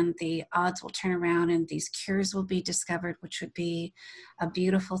change and the odds will turn around and these cures will be discovered, which would be a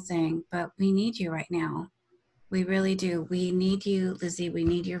beautiful thing. But we need you right now. We really do. We need you, Lizzie. We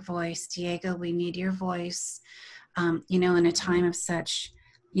need your voice. Diego, we need your voice. You know, in a time of such,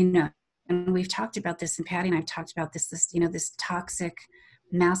 you know, and we've talked about this, and Patty and I've talked about this, you know, this toxic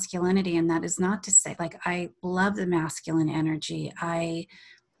masculinity. And that is not to say, like, I love the masculine energy.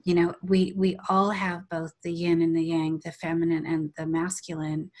 You know, we all have both the yin and the yang, the feminine and the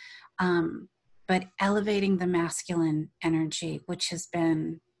masculine. But elevating the masculine energy, which has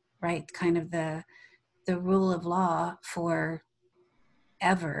been, right, kind of the rule of law for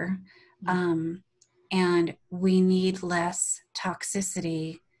ever. And we need less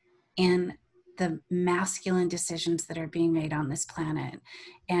toxicity in the masculine decisions that are being made on this planet.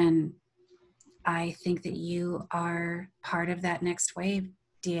 And I think that you are part of that next wave,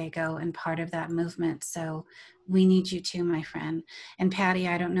 Diego, and part of that movement. So we need you too, my friend. And Patty,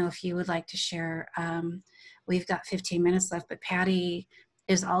 I don't know if you would like to share. We've got 15 minutes left, but Patty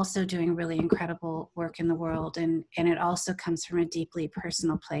is also doing really incredible work in the world. And it also comes from a deeply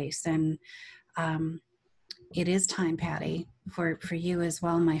personal place. And it is time, Patty, for you as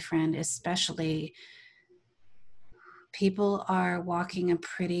well, my friend, especially. People are walking a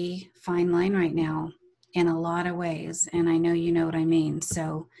pretty fine line right now in a lot of ways. And I know you know what I mean.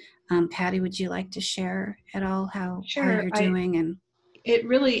 So Patty, would you like to share at all how you're doing? And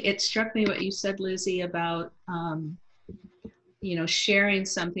it struck me what you said, Lizzie, about you know, sharing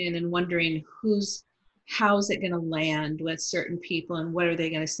something and wondering how's it going to land with certain people and what are they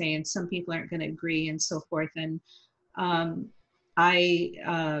going to say, and some people aren't going to agree and so forth. And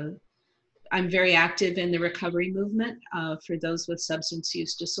I'm very active in the recovery movement for those with substance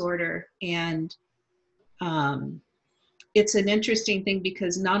use disorder. And it's an interesting thing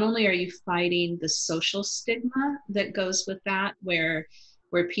because not only are you fighting the social stigma that goes with that, where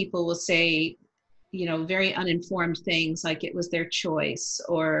people will say, you know, very uninformed things like it was their choice,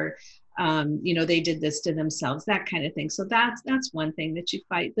 or you know, they did this to themselves, that kind of thing. So that's one thing that you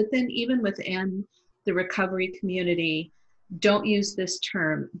fight. But then even within the recovery community, don't use this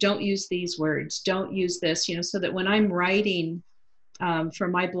term, don't use these words, don't use this, you know, so that when I'm writing for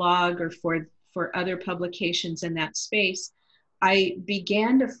my blog or for other publications in that space, I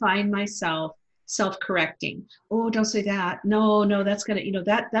began to find myself self-correcting. Oh, don't say that. No, no, that's gonna,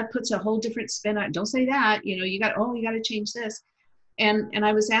 that puts a whole different spin on it. Don't say that. You got to change this. And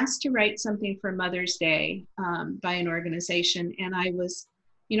I was asked to write something for Mother's Day by an organization, and I was,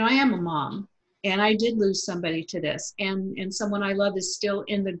 I am a mom, and I did lose somebody to this, and someone I love is still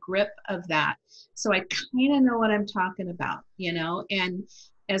in the grip of that. So I kind of know what I'm talking about, and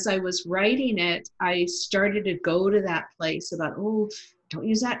as I was writing it, I started to go to that place about, oh, don't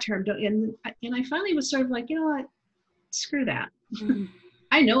use that term. Don't, and I finally was sort of like, you know what, screw that. Mm.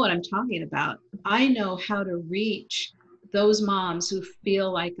 I know what I'm talking about. I know how to reach those moms who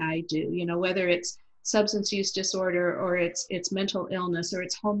feel like I do, whether it's substance use disorder or it's mental illness or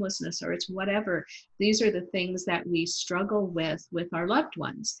it's homelessness or it's whatever. These are the things that we struggle with our loved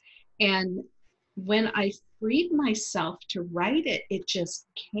ones. And when I freed myself to write it, it just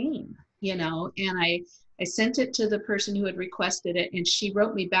came, and I sent it to the person who had requested it, and she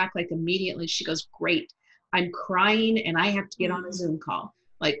wrote me back like immediately. She goes, "Great. I'm crying and I have to get on a Zoom call.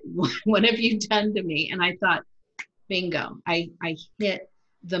 Like, what have you done to me?" And I thought, bingo, I hit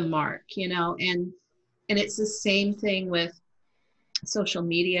the mark, and it's the same thing with social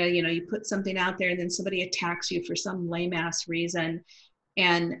media. You put something out there and then somebody attacks you for some lame ass reason.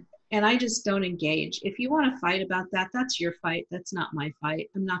 And I just don't engage. If you want to fight about that, that's your fight. That's not my fight.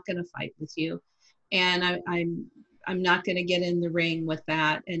 I'm not going to fight with you. And I'm not going to get in the ring with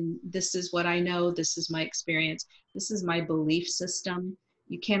that. And this is what I know. This is my experience. This is my belief system.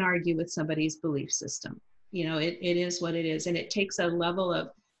 You can't argue with somebody's belief system. It is what it is. And it takes a level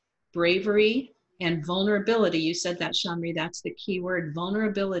of bravery and vulnerability. You said that, Shawn Marie, that's the key word,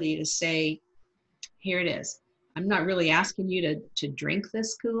 vulnerability, to say, here it is. I'm not really asking you to drink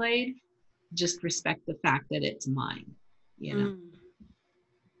this Kool-Aid. Just respect the fact that it's mine,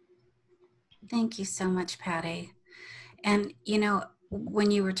 Thank you so much, Patty. And,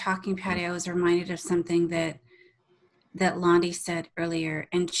 when you were talking, Patty, I was reminded of something that Landi said earlier,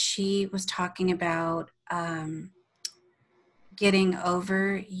 and she was talking about getting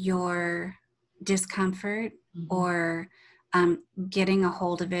over your discomfort, or getting a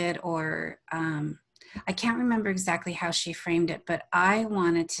hold of it, or I can't remember exactly how she framed it, but I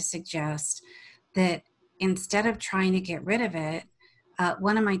wanted to suggest that instead of trying to get rid of it,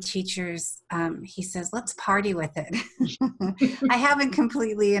 one of my teachers, he says, let's party with it. I haven't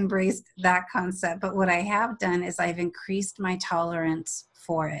completely embraced that concept, but what I have done is I've increased my tolerance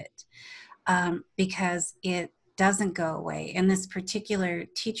for it, because it doesn't go away. And this particular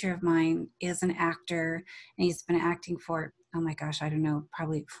teacher of mine is an actor, and he's been acting for, oh my gosh, I don't know,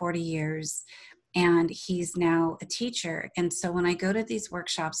 probably 40 years. And he's now a teacher. And so when I go to these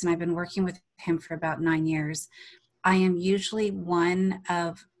workshops, and I've been working with him for about 9 years, I am usually one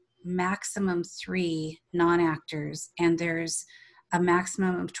of maximum 3 non-actors, and there's a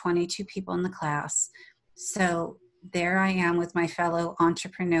maximum of 22 people in the class. So there I am with my fellow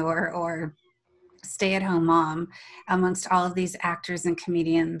entrepreneur or stay-at-home mom amongst all of these actors and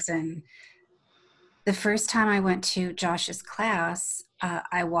comedians. And the first time I went to Josh's class,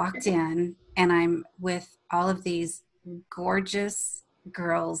 I walked in, and I'm with all of these gorgeous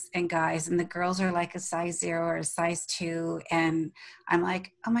girls and guys, and the girls are like a size 0 or a size 2, and I'm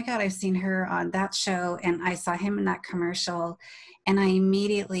like, oh my God, I've seen her on that show, and I saw him in that commercial, and I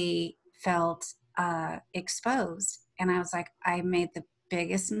immediately felt exposed. And I was like, I made the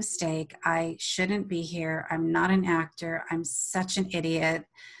biggest mistake. I shouldn't be here. I'm not an actor. I'm such an idiot.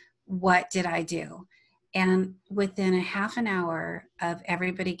 What did I do? And within a half an hour of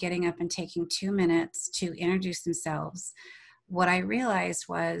everybody getting up and taking 2 minutes to introduce themselves, what I realized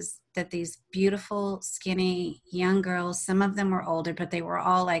was that these beautiful, skinny, young girls, some of them were older, but they were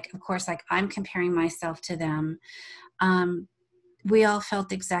all like, of course, like I'm comparing myself to them. We all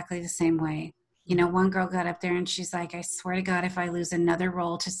felt exactly the same way. One girl got up there and she's like, I swear to God, if I lose another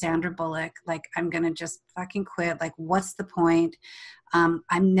role to Sandra Bullock, like I'm going to just fucking quit. Like, what's the point? I'm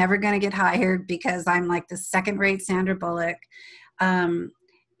never going to get hired because I'm like the second-rate Sandra Bullock. And,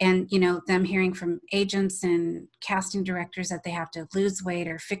 them hearing from agents and casting directors that they have to lose weight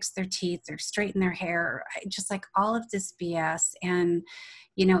or fix their teeth or straighten their hair, just like all of this BS. And,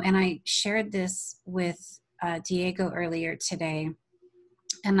 and I shared this with Diego earlier today,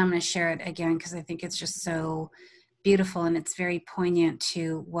 and I'm going to share it again because I think it's just so beautiful, and it's very poignant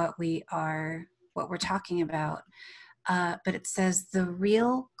to what we're talking about. But it says, the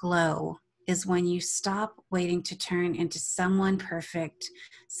real glow is when you stop waiting to turn into someone perfect,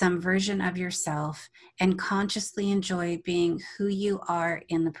 some version of yourself, and consciously enjoy being who you are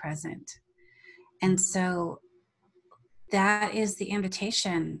in the present. And so that is the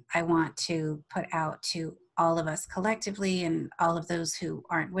invitation I want to put out to all of us collectively, and all of those who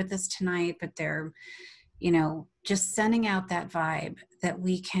aren't with us tonight, but they're, you know, just sending out that vibe that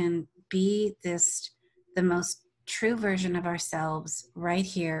we can be the most true version of ourselves right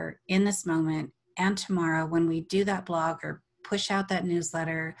here in this moment and tomorrow, when we do that blog or push out that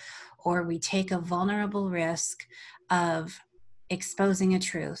newsletter, or we take a vulnerable risk of exposing a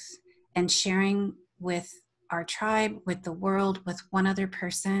truth and sharing with our tribe, with the world, with one other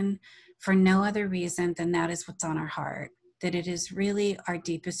person, for no other reason than that is what's on our heart, that it is really our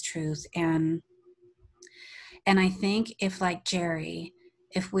deepest truth. And I think if, like Jerry,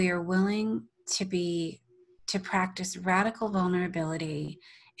 if we are willing to practice radical vulnerability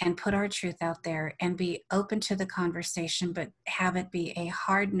and put our truth out there and be open to the conversation, but have it be a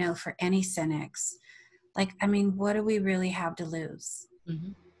hard no for any cynics, like, I mean, what do we really have to lose?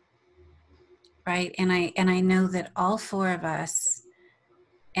 Mm-hmm. Right? And I know that all four of us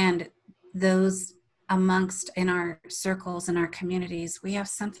and those amongst in our circles and our communities, we have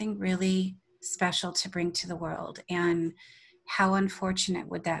something really special to bring to the world. And how unfortunate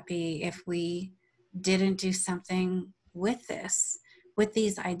would that be if we didn't do something with this, with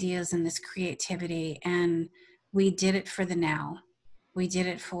these ideas and this creativity, and we did it for the now. We did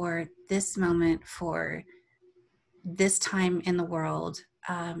it for this moment, for this time in the world.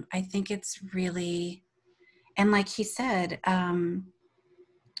 I think it's really, and like he said,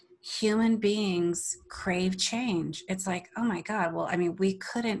 human beings crave change. It's like, oh my God, well, I mean, we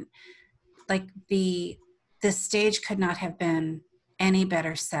couldn't, like, the stage could not have been any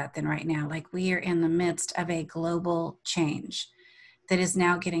better set than right now. Like, we are in the midst of a global change that is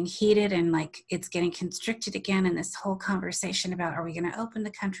now getting heated, and like it's getting constricted again in this whole conversation about, are we going to open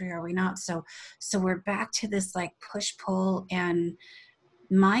the country, are we not? So we're back to this like push pull. And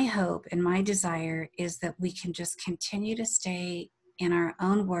my hope and my desire is that we can just continue to stay in our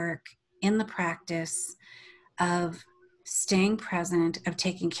own work, in the practice of staying present, of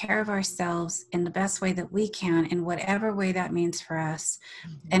taking care of ourselves in the best way that we can, in whatever way that means for us,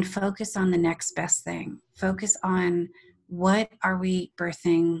 and focus on the next best thing. Focus on, what are we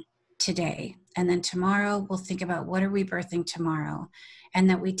birthing today? And then tomorrow we'll think about, what are we birthing tomorrow? And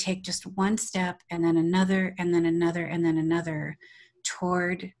that we take just one step, and then another, and then another, and then another,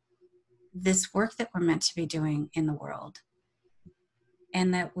 toward this work that we're meant to be doing in the world.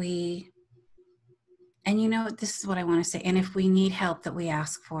 And that we, and you know, this is what I want to say, and if we need help, that we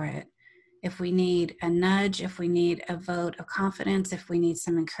ask for it. If we need a nudge, if we need a vote of confidence, if we need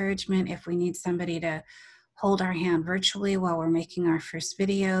some encouragement, if we need somebody to hold our hand virtually while we're making our first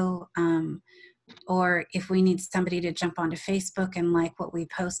video, or if we need somebody to jump onto Facebook and like what we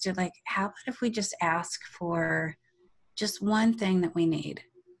posted, like, how about if we just ask for just one thing that we need?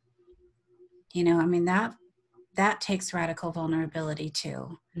 You know, I mean, that takes radical vulnerability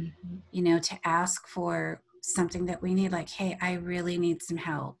too. Mm-hmm. You know, to ask for something that we need, like, hey, I really need some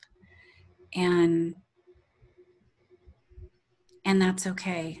help. And that's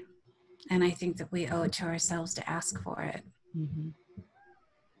okay. And I think that we owe it to ourselves to ask for it. Mm-hmm.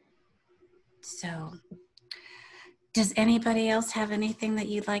 So, does anybody else have anything that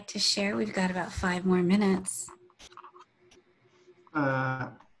you'd like to share? We've got about 5 more minutes.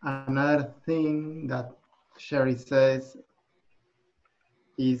 Another thing that Sherry says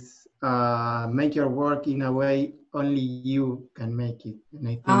is make your work in a way only you can make it. And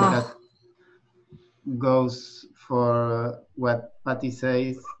I think that goes for what Patty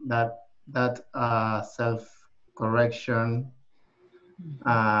says, that self-correction,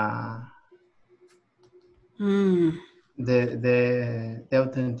 the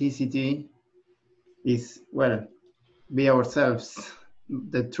authenticity is, well, be ourselves,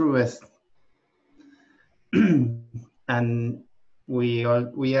 the truest. And we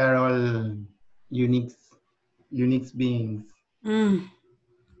are all unique beings.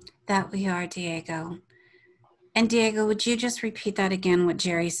 That we are, Diego. And Diego, would you just repeat that again, what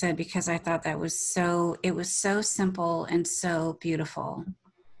Jerry said, because I thought that was it was so simple and so beautiful.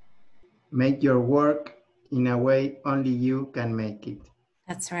 Make your work in a way only you can make it.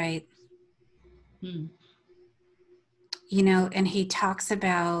 That's right. You know, and he talks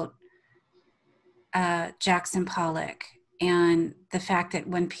about Jackson Pollock, and the fact that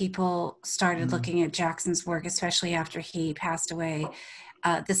when people started looking at Jackson's work, especially after he passed away,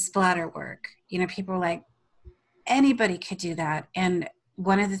 the splatter work, you know, people were like, anybody could do that. And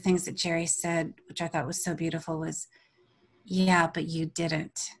one of the things that Jerry said, which I thought was so beautiful, was, yeah, but you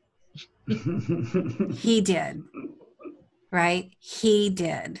didn't. He did, right? He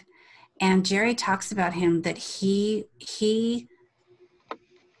did. And Jerry talks about him, that he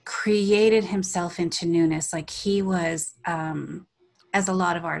created himself into newness. Like he was, as a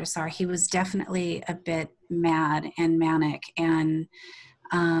lot of artists are, he was definitely a bit mad and manic, and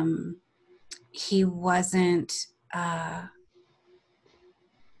he wasn't,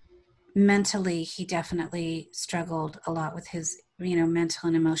 mentally, he definitely struggled a lot with his, mental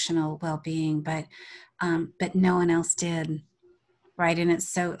and emotional well-being, but no one else did. Right. And it's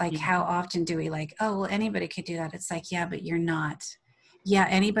so like, how often do we like, oh, well, anybody could do that. It's like, yeah, but you're not. Yeah.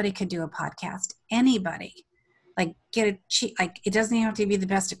 Anybody could do a podcast. Anybody. Like get a cheap, like it doesn't even have to be the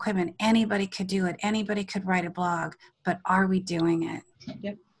best equipment. Anybody could do it. Anybody could write a blog, but are we doing it?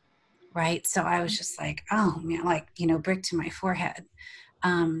 Yep. Right. So I was just like, oh man, like, brick to my forehead.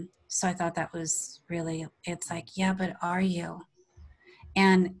 So I thought that was really, it's like, yeah, but are you?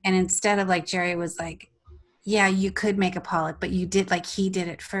 And instead of like, Jerry was like, yeah, you could make a Pollock, but you did, like he did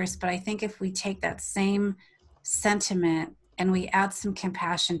it first. But I think if we take that same sentiment and we add some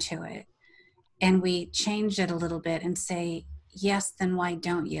compassion to it and we change it a little bit and say, yes, then why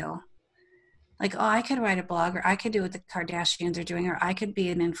don't you? Like, oh, I could write a blog, or I could do what the Kardashians are doing, or I could be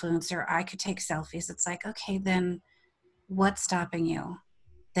an influencer, or I could take selfies. It's like, okay, then what's stopping you?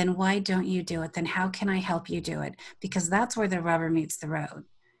 Then why don't you do it? Then how can I help you do it? Because that's where the rubber meets the road.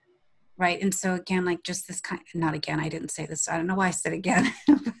 Right. And so again, like just this kind, not again, I didn't say this. I don't know why I said again,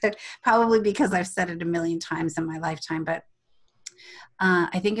 but probably because I've said it a million times in my lifetime. But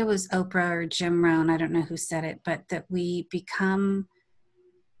I think it was Oprah or Jim Rohn, I don't know who said it, but that we become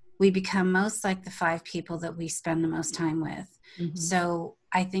most like the 5 people that we spend the most time with. Mm-hmm. So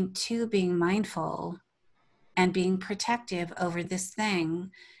I think too, being mindful and being protective over this thing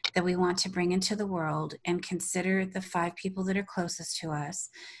that we want to bring into the world, and consider the 5 people that are closest to us.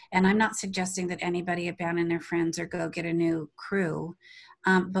 And I'm not suggesting that anybody abandon their friends or go get a new crew.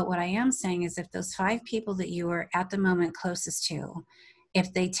 But what I am saying is, if those 5 people that you are at the moment closest to,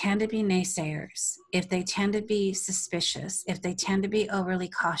 if they tend to be naysayers, if they tend to be suspicious, if they tend to be overly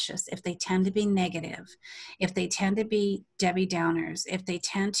cautious, if they tend to be negative, if they tend to be Debbie Downers, if they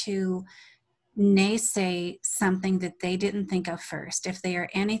tend to naysay something that they didn't think of first, if they are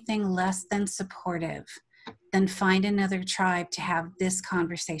anything less than supportive, then find another tribe to have this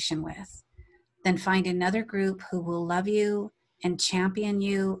conversation with. Then find another group who will love you and champion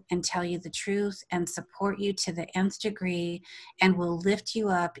you and tell you the truth and support you to the nth degree, and will lift you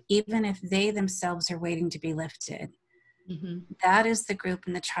up even if they themselves are waiting to be lifted. Mm-hmm. That is the group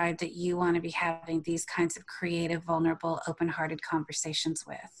and the tribe that you want to be having these kinds of creative, vulnerable, open-hearted conversations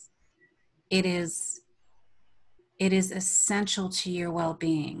with. It is essential to your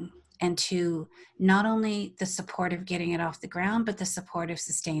well-being, and to not only the support of getting it off the ground, but the support of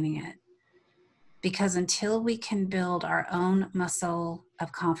sustaining it. Because until we can build our own muscle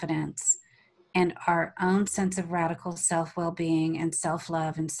of confidence and our own sense of radical self-well-being and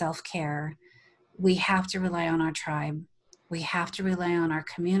self-love and self-care, we have to rely on our tribe. We have to rely on our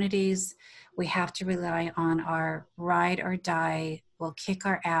communities. We have to rely on our ride or die, will kick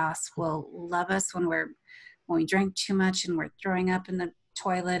our ass, will love us when we drink too much and we're throwing up in the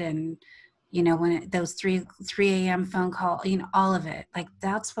toilet, and when those 3 a.m. phone call, all of it. Like,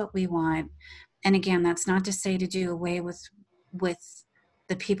 that's what we want. And again, that's not to say to do away with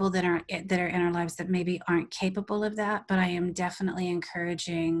the people that are in our lives that maybe aren't capable of that, but I am definitely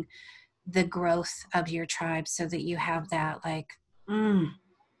encouraging the growth of your tribe so that you have that, like,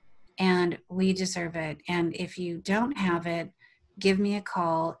 and we deserve it. And if you don't have it, give me a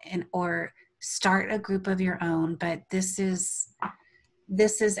call or start a group of your own. But this is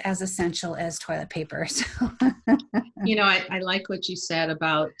as essential as toilet paper. So. I like what you said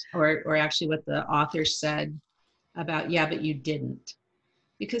about, or actually what the author said about, yeah, but you didn't.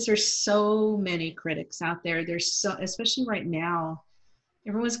 Because there's so many critics out there. Especially right now,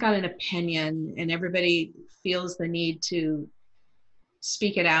 everyone's got an opinion and everybody feels the need to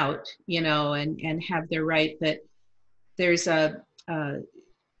speak it out, and have their right. But there's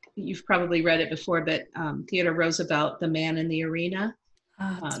you've probably read it before, but Theodore Roosevelt, The Man in the Arena.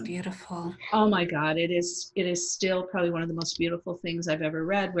 Oh, it's beautiful. Oh my God, it is still probably one of the most beautiful things I've ever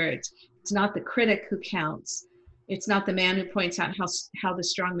read, where it's not the critic who counts. It's not the man who points out how the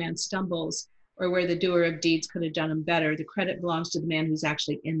strong man stumbles, or where the doer of deeds could have done him better. The credit belongs to the man who's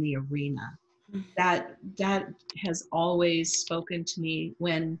actually in the arena. That has always spoken to me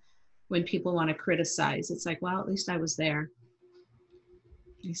when people want to criticize. It's like, well, at least I was there.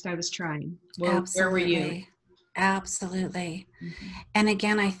 At least I was trying. Well, absolutely. Where were you? Absolutely. Mm-hmm. And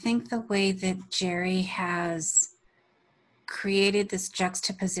again, I think the way that Jerry has created this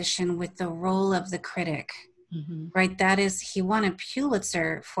juxtaposition with the role of the critic, mm-hmm. right? That is, he won a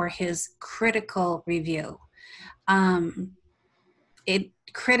Pulitzer for his critical review.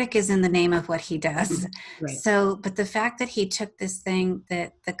 critic is in the name of what he does. Right. So, but the fact that he took this thing,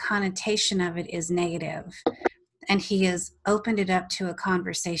 that the connotation of it is negative, and he has opened it up to a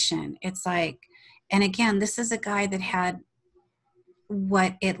conversation. It's like, and again, this is a guy that had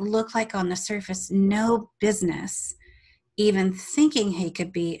what it looked like on the surface no business even thinking he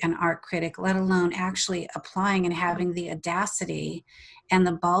could be an art critic, let alone actually applying and having the audacity and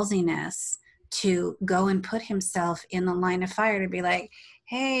the ballsiness to go and put himself in the line of fire to be like,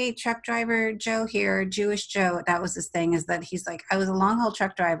 hey, truck driver Joe here, Jewish Joe. That was his thing, is that he's like, I was a long haul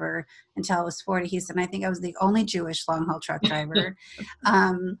truck driver until I was 40. He said, and I think I was the only Jewish long haul truck driver.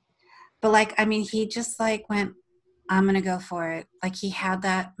 But like, I mean, he just like went, I'm going to go for it. Like he had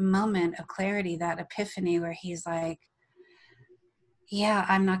that moment of clarity, that epiphany where he's like, yeah,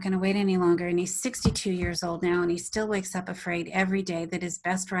 I'm not going to wait any longer. And he's 62 years old now, and he still wakes up afraid every day that his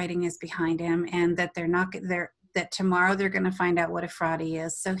best writing is behind him, and that that tomorrow they're going to find out what a fraud he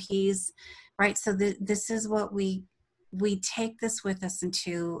is. So he's right. So this is what we take this with us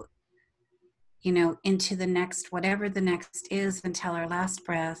into, into the next, whatever the next is, until our last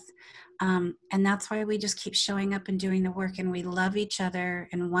breath. And that's why we just keep showing up and doing the work, and we love each other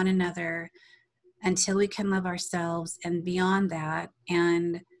and one another until we can love ourselves, and beyond that,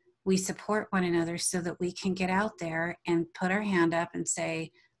 and we support one another so that we can get out there and put our hand up and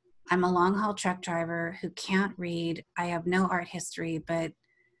say, I'm a long haul truck driver who can't read. I have no art history, but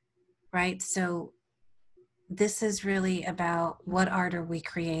right. So this is really about, what art are we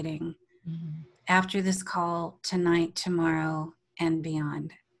creating after this call, tonight, tomorrow, and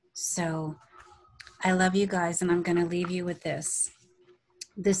beyond. So I love you guys, and I'm going to leave you with this.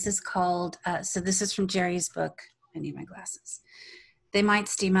 This is called, so this is from Jerry's book. I need my glasses. They might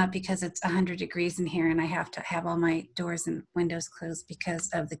steam up because it's 100 degrees in here, and I have to have all my doors and windows closed because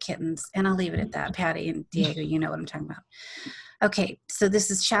of the kittens. And I'll leave it at that. Patty and Diego, you know what I'm talking about. Okay, so this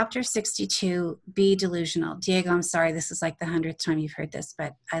is chapter 62, Be Delusional. Diego, I'm sorry, this is like the 100th time you've heard this,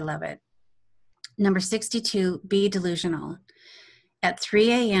 but I love it. Number 62, Be Delusional. At 3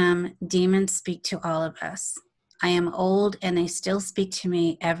 a.m., demons speak to all of us. I am old, and they still speak to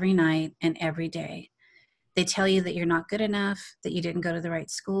me every night and every day. They tell you that you're not good enough, that you didn't go to the right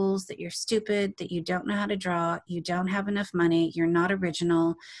schools, that you're stupid, that you don't know how to draw, you don't have enough money, you're not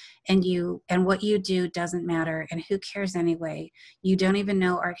original, and what you do doesn't matter, and who cares anyway? You don't even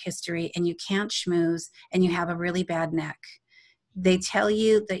know art history, and you can't schmooze, and you have a really bad neck. They tell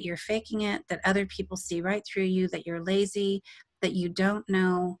you that you're faking it, that other people see right through you, that you're lazy, that you don't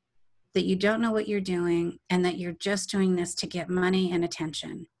know what you're doing, and that you're just doing this to get money and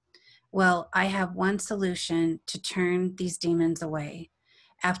attention. Well, I have one solution to turn these demons away.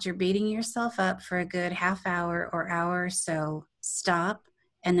 After beating yourself up for a good half hour or hour or so, stop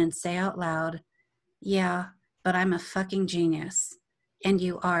and then say out loud, yeah, but I'm a fucking genius. And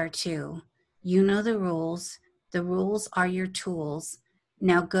you are too. You know the rules. The rules are your tools.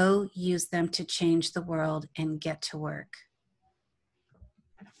 Now go use them to change the world and get to work.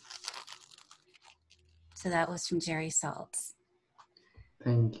 So that was from Jerry Saltz.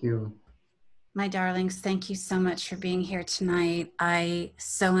 Thank you. My darlings, thank you so much for being here tonight. I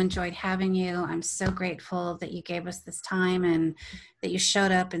so enjoyed having you. I'm so grateful that you gave us this time and that you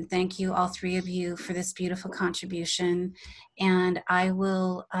showed up, and thank you, all three of you, for this beautiful contribution. And I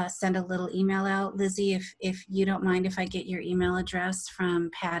will send a little email out. Lizzie, if you don't mind if I get your email address from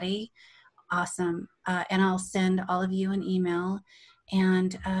Patty, awesome. And I'll send all of you an email.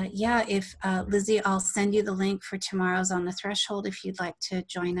 And if Lizzie, I'll send you the link for tomorrow's On the Threshold if you'd like to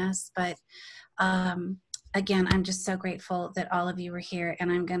join us. But again, I'm just so grateful that all of you were here.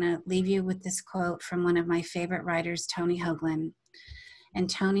 And I'm going to leave you with this quote from one of my favorite writers, Tony Hoagland. And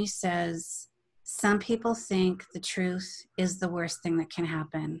Tony says, some people think the truth is the worst thing that can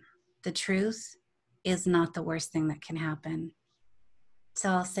happen. The truth is not the worst thing that can happen.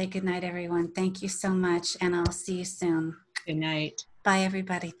 So I'll say good night, everyone. Thank you so much, and I'll see you soon. Good night. Bye,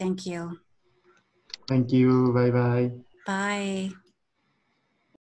 everybody. Thank you. Thank you. Bye-bye. Bye.